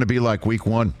 What's that going to be like week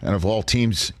one, and of all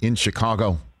teams in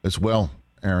Chicago as well,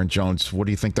 Aaron Jones? What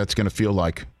do you think that's going to feel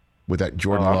like with that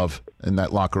Jordan Love in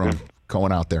that locker room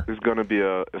going out there? It's going to be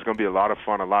a lot of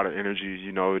fun, a lot of energy.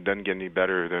 It doesn't get any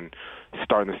better than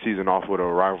starting the season off with a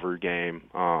rivalry game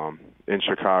in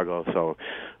Chicago. So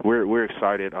we're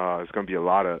excited. It's going to be a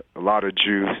lot of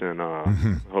juice, and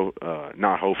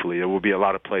not hopefully, it will be a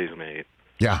lot of plays made.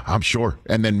 Yeah, I'm sure.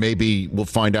 And then maybe we'll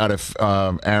find out if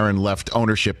Aaron left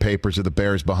ownership papers of the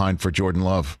Bears behind for Jordan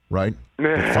Love, right?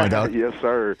 We'll find out. Yes,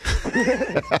 sir.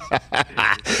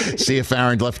 See if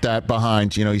Aaron left that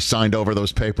behind. He signed over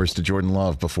those papers to Jordan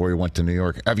Love before he went to New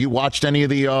York. Have you watched any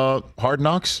of the Hard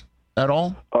Knocks at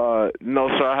all? No,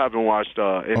 sir. I haven't watched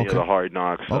any of the Hard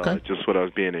Knocks. Just with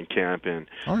us being in camp and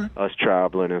us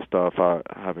traveling and stuff. I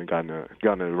haven't gotten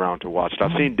around to watch it.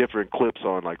 I've seen different clips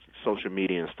on like social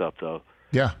media and stuff, though.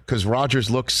 Yeah, because Rodgers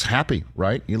looks happy,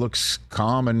 right? He looks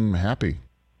calm and happy.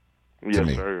 Yes,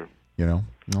 sir.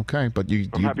 Okay, but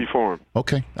I'm happy for him.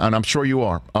 Okay, and I'm sure you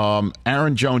are.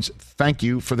 Aaron Jones, thank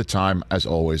you for the time, as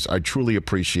always. I truly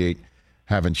appreciate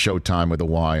having Showtime with a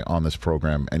Y on this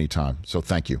program anytime. So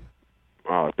thank you.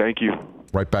 Thank you.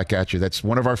 Right back at you. That's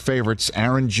one of our favorites,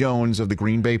 Aaron Jones of the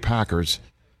Green Bay Packers,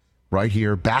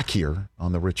 back here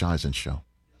on the Rich Eisen Show.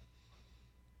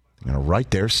 I'm going to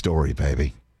write their story,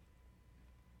 baby.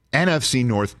 NFC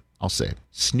North, I'll say it,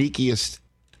 sneakiest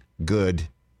good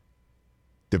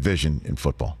division in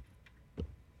football.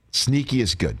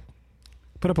 Sneakiest good.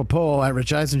 Put up a poll at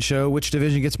Rich Eisen Show. Which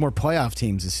division gets more playoff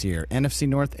teams this year? NFC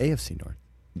North, AFC North.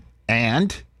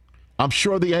 And I'm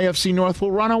sure the AFC North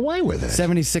will run away with it.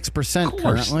 76%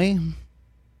 currently.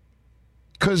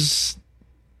 Because,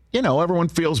 everyone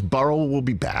feels Burrow will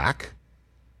be back.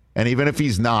 And even if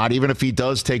he's not, even if he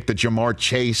does take the Jamar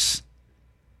Chase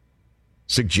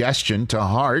suggestion to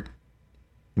heart,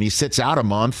 and he sits out a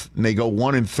month, and they go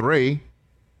 1-3,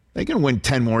 they can win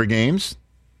 10 more games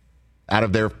out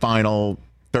of their final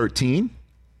 13.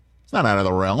 It's not out of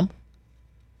the realm.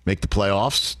 Make the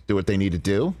playoffs, do what they need to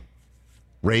do.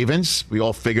 Ravens, we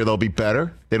all figure they'll be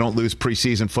better. They don't lose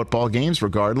preseason football games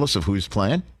regardless of who's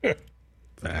playing.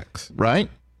 Facts. Right?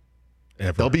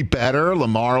 They'll be better.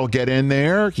 Lamar will get in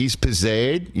there. He's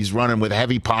pizzade. He's running with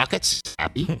heavy pockets.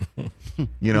 Happy.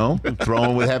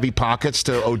 Throwing with heavy pockets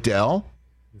to Odell.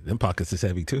 Them pockets is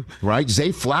heavy, too. Right?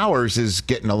 Zay Flowers is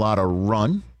getting a lot of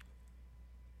run.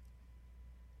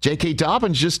 J.K.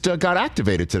 Dobbins just got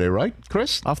activated today, right,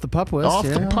 Chris? Off the PUP list. Off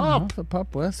the PUP. Off the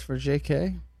PUP list for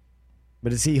J.K.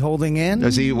 But is he holding in?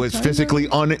 As he was physically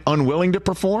unwilling to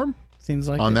perform? Seems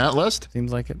like on that list?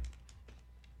 Seems like it.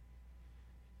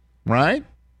 Right?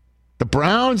 The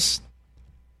Browns.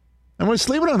 And we're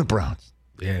sleeping on the Browns.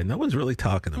 Yeah, no one's really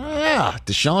talking about it. Yeah,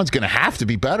 Deshaun's going to have to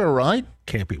be better, right?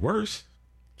 Can't be worse.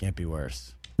 Can't be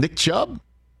worse. Nick Chubb?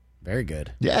 Very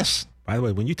good. Yes. By the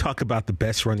way, when you talk about the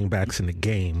best running backs in the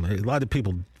game, a lot of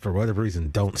people, for whatever reason,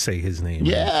 don't say his name.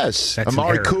 Yes. That's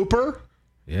Amari Cooper?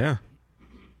 Yeah.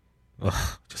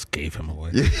 Ugh, just gave him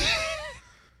away.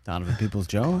 Donovan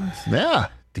Peoples-Jones? Yeah.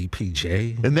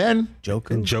 DPJ. And then?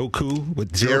 Njoku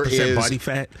with 0% body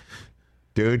fat.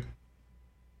 Dude,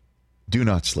 do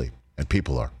not sleep. And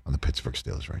people are on the Pittsburgh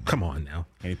Steelers right now. Come on now.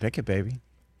 Kenny Pickett, baby.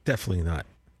 Definitely not.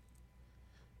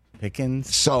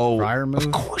 Pickens. So, Freiermuth,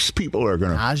 of course people are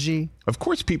going to... Najee. Of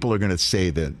course people are going to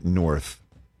say that North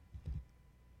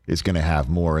is going to have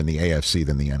more in the AFC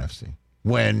than the NFC.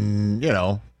 When,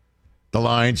 the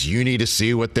Lions, you need to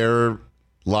see what they're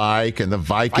like, and the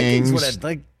Vikings would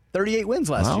have 38 wins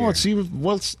last year.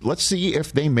 Let's see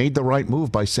if they made the right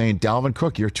move by saying, Dalvin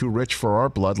Cook, you're too rich for our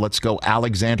blood. Let's go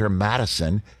Alexander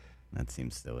Madison. That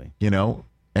seems silly.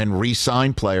 And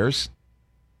re-sign players.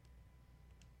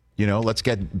 Let's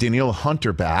get Danielle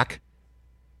Hunter back.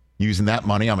 Using that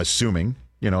money, I'm assuming.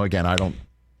 Again, I'm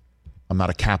not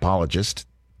a capologist.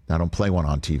 I don't play one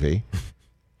on TV.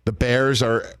 The Bears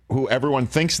are who everyone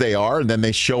thinks they are, and then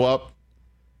they show up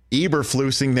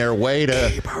Eberflusing their way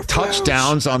to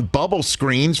touchdowns on bubble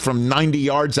screens from 90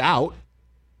 yards out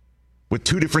with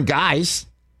two different guys.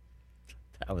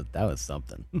 That was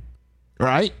something.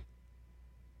 Right?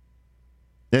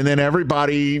 And then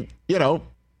everybody,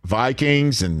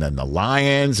 Vikings and then the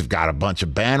Lions have got a bunch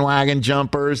of bandwagon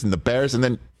jumpers, and the Bears, and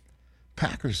then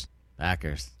Packers.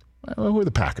 Well, who are the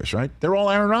Packers, right? They're all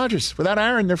Aaron Rodgers. Without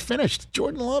Aaron, they're finished.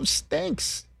 Jordan Love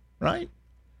stinks, right?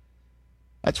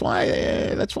 That's why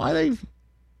they.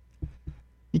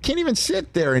 You can't even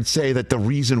sit there and say that the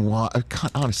reason why.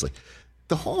 Honestly,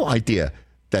 the whole idea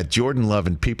that Jordan Love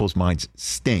in people's minds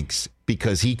stinks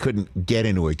because he couldn't get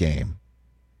into a game.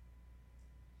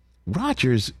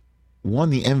 Rodgers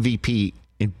won the MVP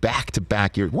in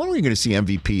back-to-back years. When are we going to see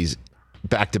MVPs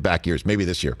back-to-back years? Maybe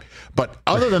this year. But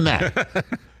other than that,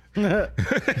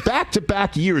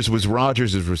 back-to-back years was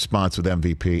Rodgers' response with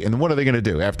MVP. And what are they going to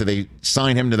do? After they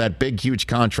sign him to that big, huge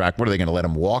contract, what are they going to let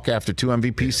him walk after 2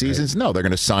 MVP seasons? No, they're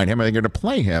going to sign him and they're going to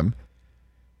play him.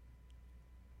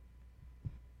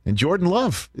 And Jordan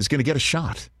Love is going to get a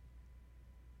shot.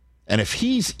 And if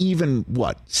he's even,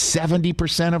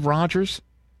 70% of Rodgers?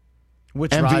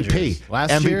 Which MVP. Rodgers?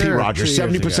 Last MVP year Rodgers.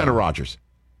 70% ago? of Rodgers.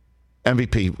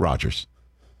 MVP Rodgers.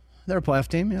 They're a playoff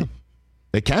team, yeah.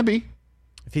 They can be.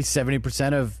 If he's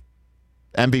 70% of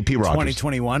MVP Rodgers.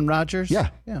 2021 Rodgers? Yeah.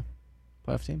 Yeah.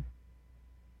 Playoff team.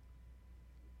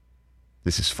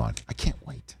 This is fun. I can't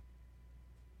wait.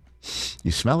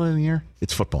 You smell it in the air?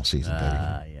 It's football season,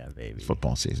 baby. Yeah, baby. It's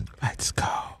football season. Let's go.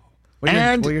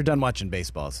 Well, you're done watching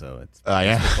baseball, so it's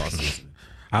football season.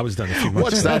 I was done a few months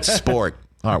What's ago. that sport?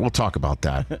 All right, we'll talk about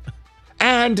that.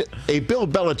 And a Bill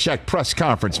Belichick press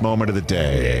conference moment of the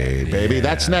day, baby.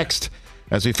 That's next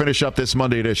as we finish up this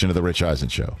Monday edition of The Rich Eisen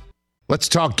Show. Let's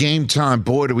talk Game Time.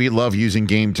 Boy, do we love using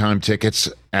Game Time tickets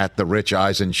at The Rich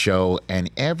Eisen Show. And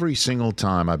every single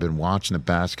time I've been watching the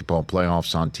basketball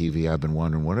playoffs on TV, I've been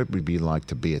wondering what it would be like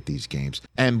to be at these games.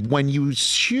 And when you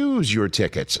choose your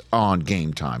tickets on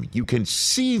Game Time, you can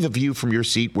see the view from your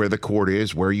seat where the court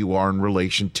is, where you are in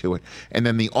relation to it. And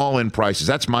then the all-in prices.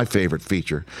 That's my favorite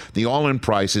feature. The all-in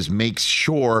prices makes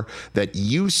sure that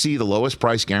you see the lowest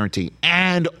price guarantee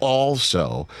and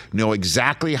also know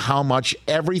exactly how much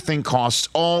everything costs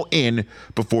all in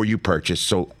before you purchase.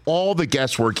 So all the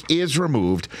guesswork is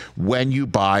removed when you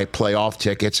buy playoff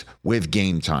tickets with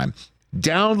Game Time.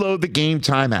 Download the Game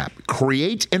Time app,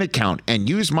 create an account, and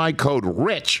use my code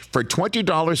RICH for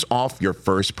 $20 off your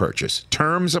first purchase.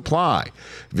 Terms apply.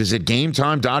 Visit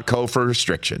GameTime.co for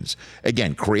restrictions.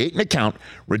 Again, create an account,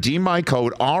 redeem my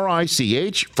code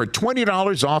RICH for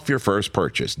 $20 off your first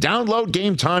purchase. Download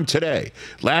Game Time today.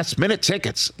 Last minute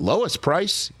tickets, lowest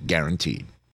price guaranteed.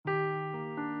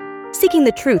 Seeking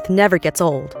the truth never gets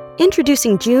old.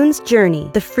 Introducing June's Journey,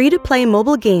 the free-to-play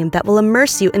mobile game that will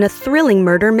immerse you in a thrilling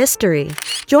murder mystery.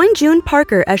 Join June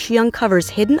Parker as she uncovers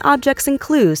hidden objects and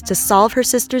clues to solve her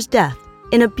sister's death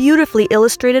in a beautifully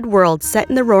illustrated world set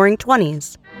in the Roaring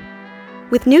 '20s.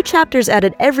 With new chapters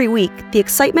added every week, the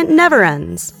excitement never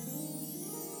ends.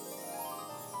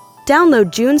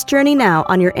 Download June's Journey now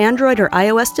on your Android or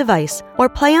iOS device or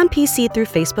play on PC through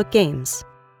Facebook Games.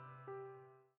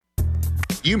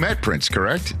 You met Prince,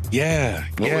 correct? Yeah.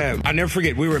 I'll never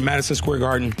forget. We were at Madison Square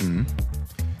Garden. Mm-hmm.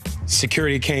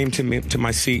 Security came to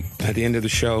my seat at the end of the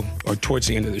show, or towards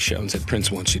the end of the show, and said,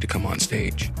 Prince wants you to come on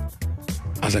stage.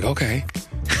 I was like, okay.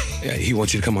 Yeah, he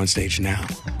wants you to come on stage now.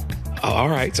 All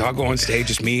right, so I'll go on stage.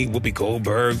 It's me, Whoopi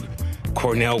Goldberg,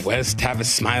 Cornel West, Tavis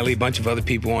Smiley, a bunch of other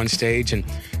people on stage. And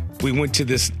we went to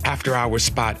this after-hours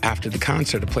spot after the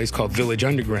concert, a place called Village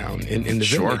Underground in the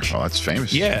Village. Sure, that's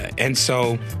famous. Yeah, and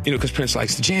so, because Prince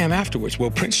likes to jam afterwards. Well,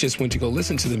 Prince just went to go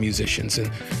listen to the musicians.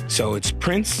 And so it's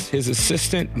Prince, his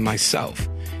assistant, myself.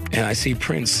 And I see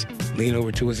Prince lean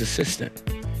over to his assistant.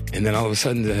 And then all of a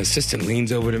sudden, the assistant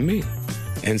leans over to me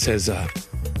and says, I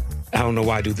don't know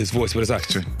why I do this voice, but it's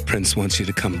like, Prince wants you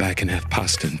to come back and have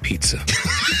pasta and pizza.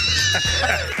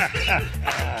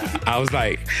 I was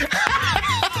like,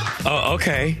 oh,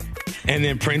 okay. And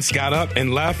then Prince got up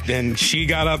and left, and she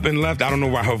got up and left. I don't know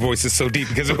why her voice is so deep,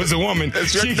 because it was a woman.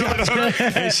 She got up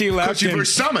and she left. Because you were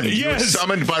summoned. Yes. You were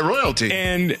summoned by royalty.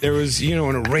 And there was,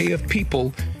 an array of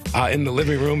people in the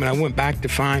living room, and I went back to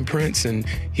find Prince, and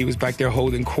he was back there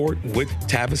holding court with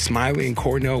Tavis Smiley and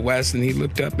Cornel West, and he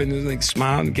looked up and like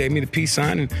smiled and gave me the peace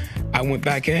sign, and I went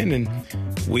back in, and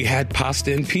we had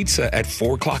pasta and pizza at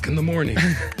 4:00 in the morning.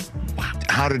 Wow.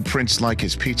 How did Prince like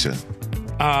his pizza?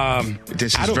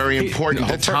 This is very important.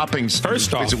 The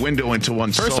toppings is a window into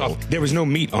one's soul. First off, there was no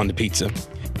meat on the pizza,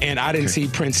 and I didn't see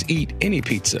Prince eat any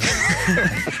pizza.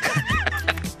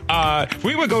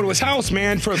 We would go to his house,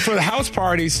 man, for the house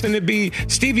parties, and it'd be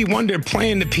Stevie Wonder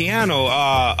playing the piano,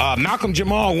 Malcolm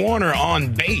Jamal Warner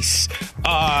on bass,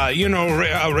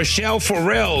 Rochelle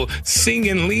Farrell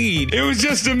singing lead. It was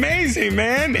just amazing,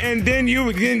 man. And then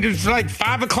it's like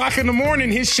 5:00 in the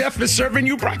morning, his chef is serving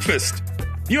you breakfast.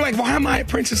 You're like, why am I at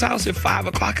Prince's house at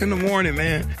 5:00 in the morning,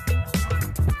 man?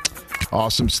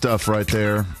 Awesome stuff right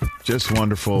there. Just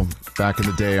wonderful. Back in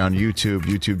the day on YouTube,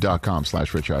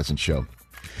 youtube.com/Rich Eisen Show.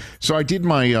 So I did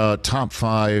my top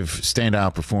 5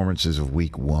 standout performances of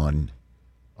week 1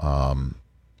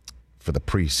 for the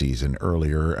preseason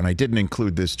earlier, and I didn't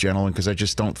include this gentleman because I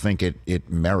just don't think it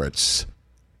merits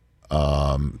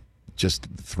just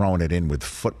throwing it in with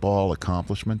football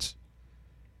accomplishments.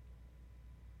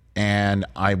 And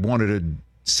I wanted to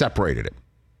separate it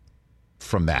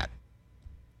from that.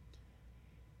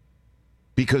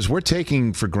 Because we're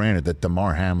taking for granted that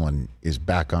Damar Hamlin is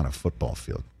back on a football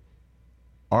field.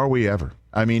 Are we ever?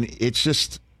 I mean, it's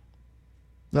just,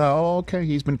 oh, okay,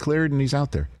 he's been cleared and he's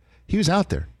out there. He was out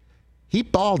there. He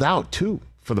balled out, too,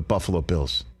 for the Buffalo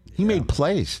Bills. He made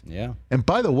plays. Yeah. And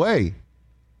by the way,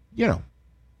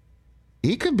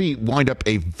 he could wind up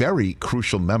a very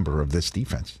crucial member of this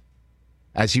defense,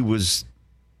 as he was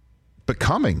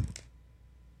becoming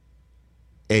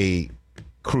a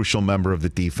crucial member of the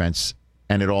defense.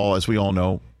 And it all, as we all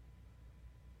know,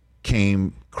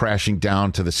 came crashing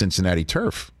down to the Cincinnati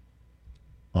turf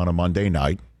on a Monday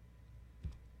night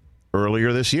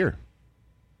earlier this year.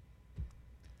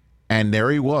 And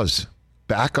there he was,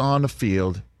 back on the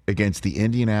field against the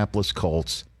Indianapolis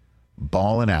Colts,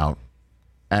 balling out.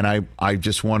 And I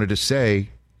just wanted to say,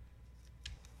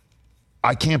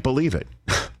 I can't believe it.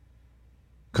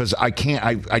 Because I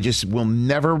just will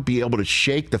never be able to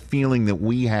shake the feeling that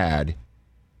we had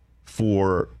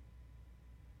for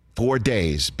 4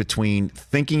 days between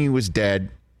thinking he was dead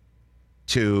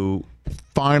to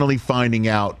finally finding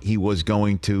out he was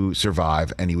going to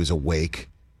survive and he was awake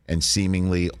and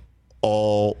seemingly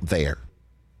all there.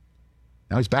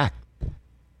 Now he's back.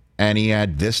 And he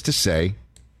had this to say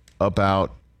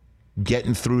about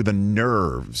getting through the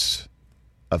nerves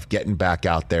of getting back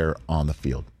out there on the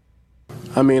field.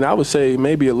 I mean, I would say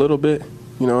maybe a little bit,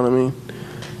 you know what I mean?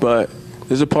 But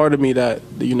there's a part of me that,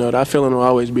 that feeling will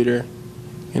always be there.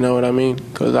 You know what I mean?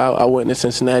 Because I went to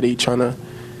Cincinnati trying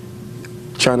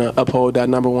to uphold that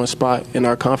number 1 spot in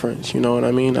our conference. You know what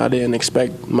I mean? I didn't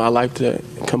expect my life to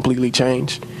completely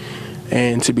change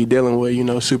and to be dealing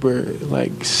with, super,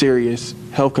 serious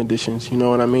health conditions. You know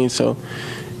what I mean? So,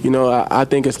 I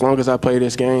think as long as I play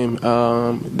this game,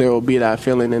 there will be that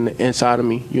feeling inside of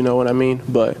me. You know what I mean?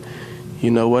 But,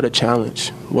 what a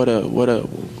challenge.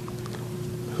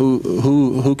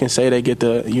 Who can say they get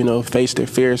to, face their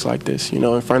fears like this,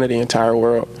 in front of the entire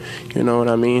world? You know what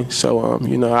I mean? So,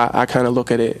 I kind of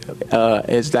look at it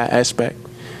as that aspect.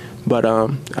 But I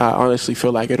honestly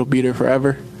feel like it'll be there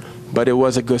forever. But it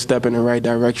was a good step in the right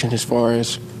direction as far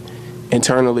as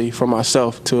internally for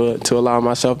myself to allow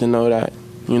myself to know that,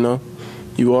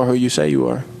 you are who you say you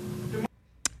are.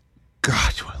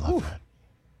 God, I love that.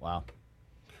 Wow.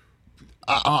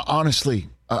 Honestly,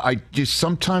 I just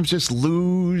sometimes just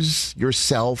lose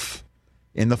yourself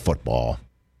in the football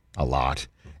a lot.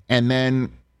 And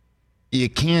then you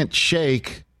can't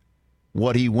shake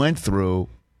what he went through.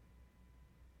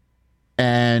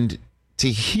 And to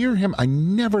hear him, I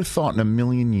never thought in a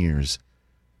million years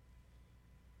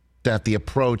that the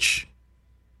approach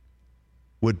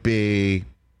would be,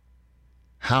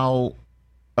 how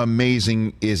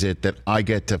amazing is it that I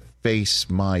get to face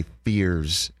my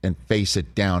fears and face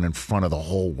it down in front of the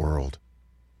whole world?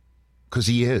 Because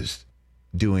he is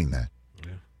doing that.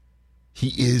 Yeah. He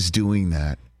is doing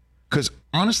that. Because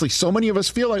honestly, so many of us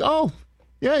feel like, oh,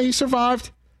 yeah, he survived.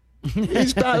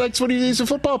 He's back. That's what he's a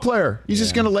football player. He's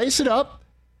just going to lace it up,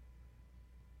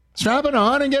 strap it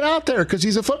on, and get out there because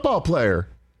he's a football player.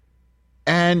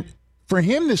 And for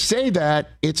him to say that,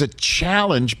 it's a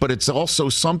challenge, but it's also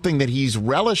something that he's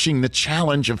relishing, the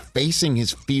challenge of facing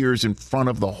his fears in front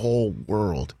of the whole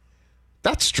world.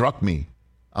 That struck me.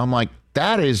 I'm like,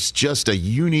 that is just a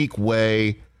unique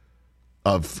way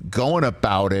of going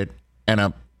about it,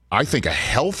 and I think a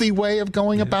healthy way of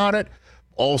going about it.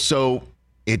 Also,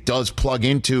 it does plug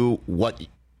into what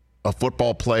a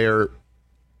football player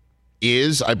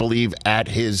is, I believe, at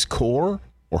his core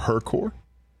or her core.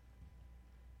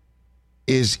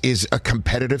 Is a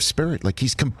competitive spirit. Like,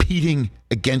 he's competing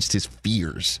against his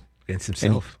fears. Against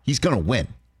himself. And he's going to win.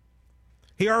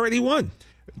 He already won.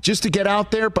 Just to get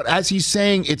out there, but as he's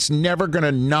saying, it's never going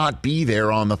to not be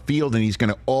there on the field, and he's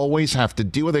going to always have to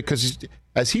deal with it because,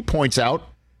 as he points out,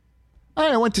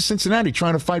 I went to Cincinnati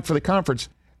trying to fight for the conference,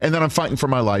 and then I'm fighting for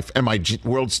my life, and my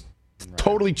world's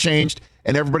totally changed,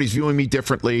 and everybody's viewing me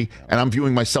differently, and I'm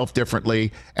viewing myself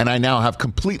differently, and I now have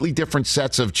completely different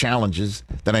sets of challenges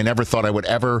that I never thought I would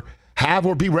ever have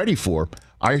or be ready for.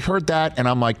 I heard that, and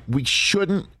I'm like, we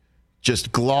shouldn't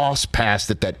just gloss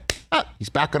past it that he's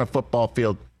back on a football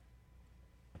field.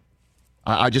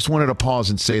 I just wanted to pause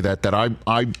and say that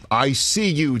I see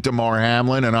you, Damar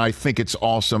Hamlin, and I think it's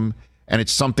awesome, and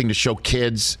it's something to show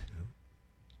kids.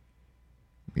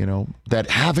 You know, that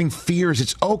having fears,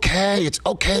 it's okay. It's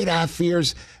okay to have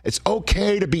fears. It's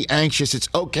okay to be anxious. It's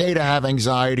okay to have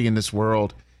anxiety in this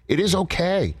world. It is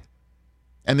okay.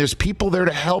 And there's people there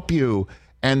to help you.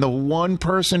 And the one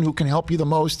person who can help you the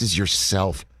most is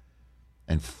yourself.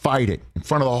 And fight it in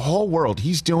front of the whole world.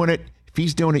 He's doing it. If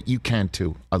he's doing it, you can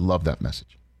too. I love that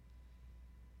message.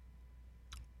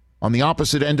 On the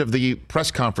opposite end of the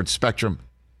press conference spectrum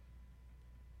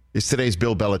is today's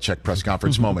Bill Belichick press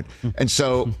conference moment. And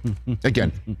so,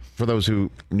 again, for those who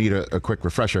need a quick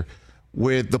refresher,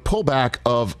 with the pullback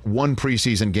of one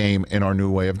preseason game in our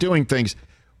new way of doing things,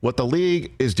 what the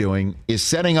league is doing is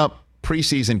setting up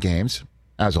preseason games,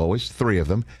 as always, 3 of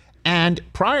them, and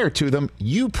prior to them,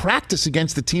 you practice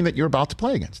against the team that you're about to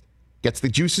play against. Gets the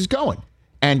juices going.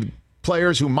 And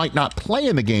players who might not play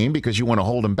in the game because you want to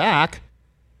hold them back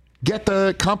get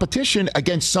the competition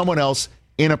against someone else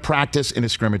in a practice, in a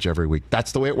scrimmage every week.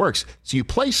 That's the way it works. So you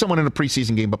play someone in a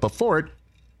preseason game, but before it,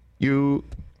 you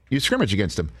scrimmage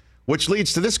against them. Which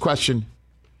leads to this question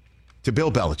to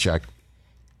Bill Belichick,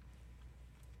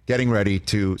 getting ready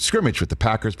to scrimmage with the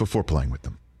Packers before playing with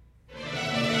them.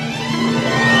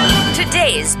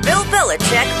 Today's Bill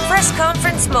Belichick press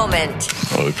conference moment.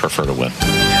 Well, we prefer to win.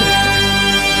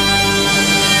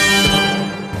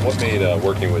 What made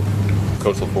working with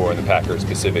Coach LaFleur and the Packers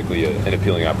specifically an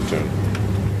appealing opportunity?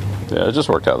 Yeah, it just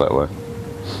worked out that way.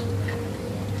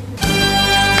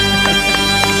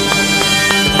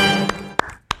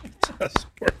 Just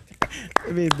worked.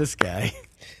 I mean, this guy.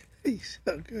 He's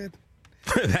so good.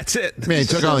 That's it. Man, he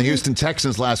took on the Houston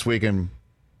Texans last week, and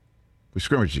we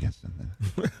scrimmaged against them.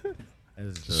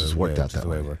 This just worked out that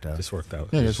way. It worked out. Just worked out.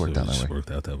 Yeah, it just worked out that way.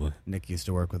 Worked out that way. Nick used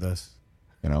to work with us.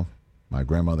 You know, my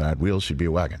grandmother had wheels, she'd be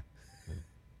a wagon.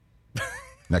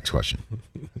 Next question.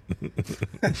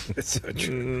 It's so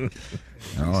true.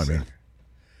 No, I mean,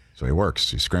 so he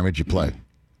works. You scrimmage, you play.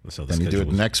 Then you do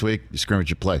it next week, you scrimmage,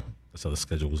 you play. That's how the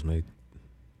schedule was made.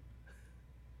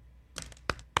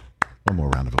 One more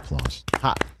round of applause.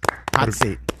 Hot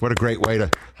seat. What a great way to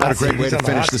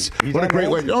finish this. What a great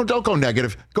way. Don't go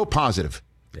negative. Go positive.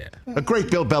 Yeah. A great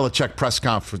Bill Belichick press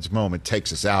conference moment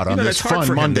takes us out on that's this hard fun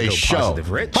for him to Monday go show.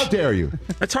 positive, Rich. How dare you?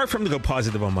 It's hard for him to go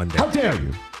positive on Monday. How dare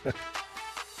you?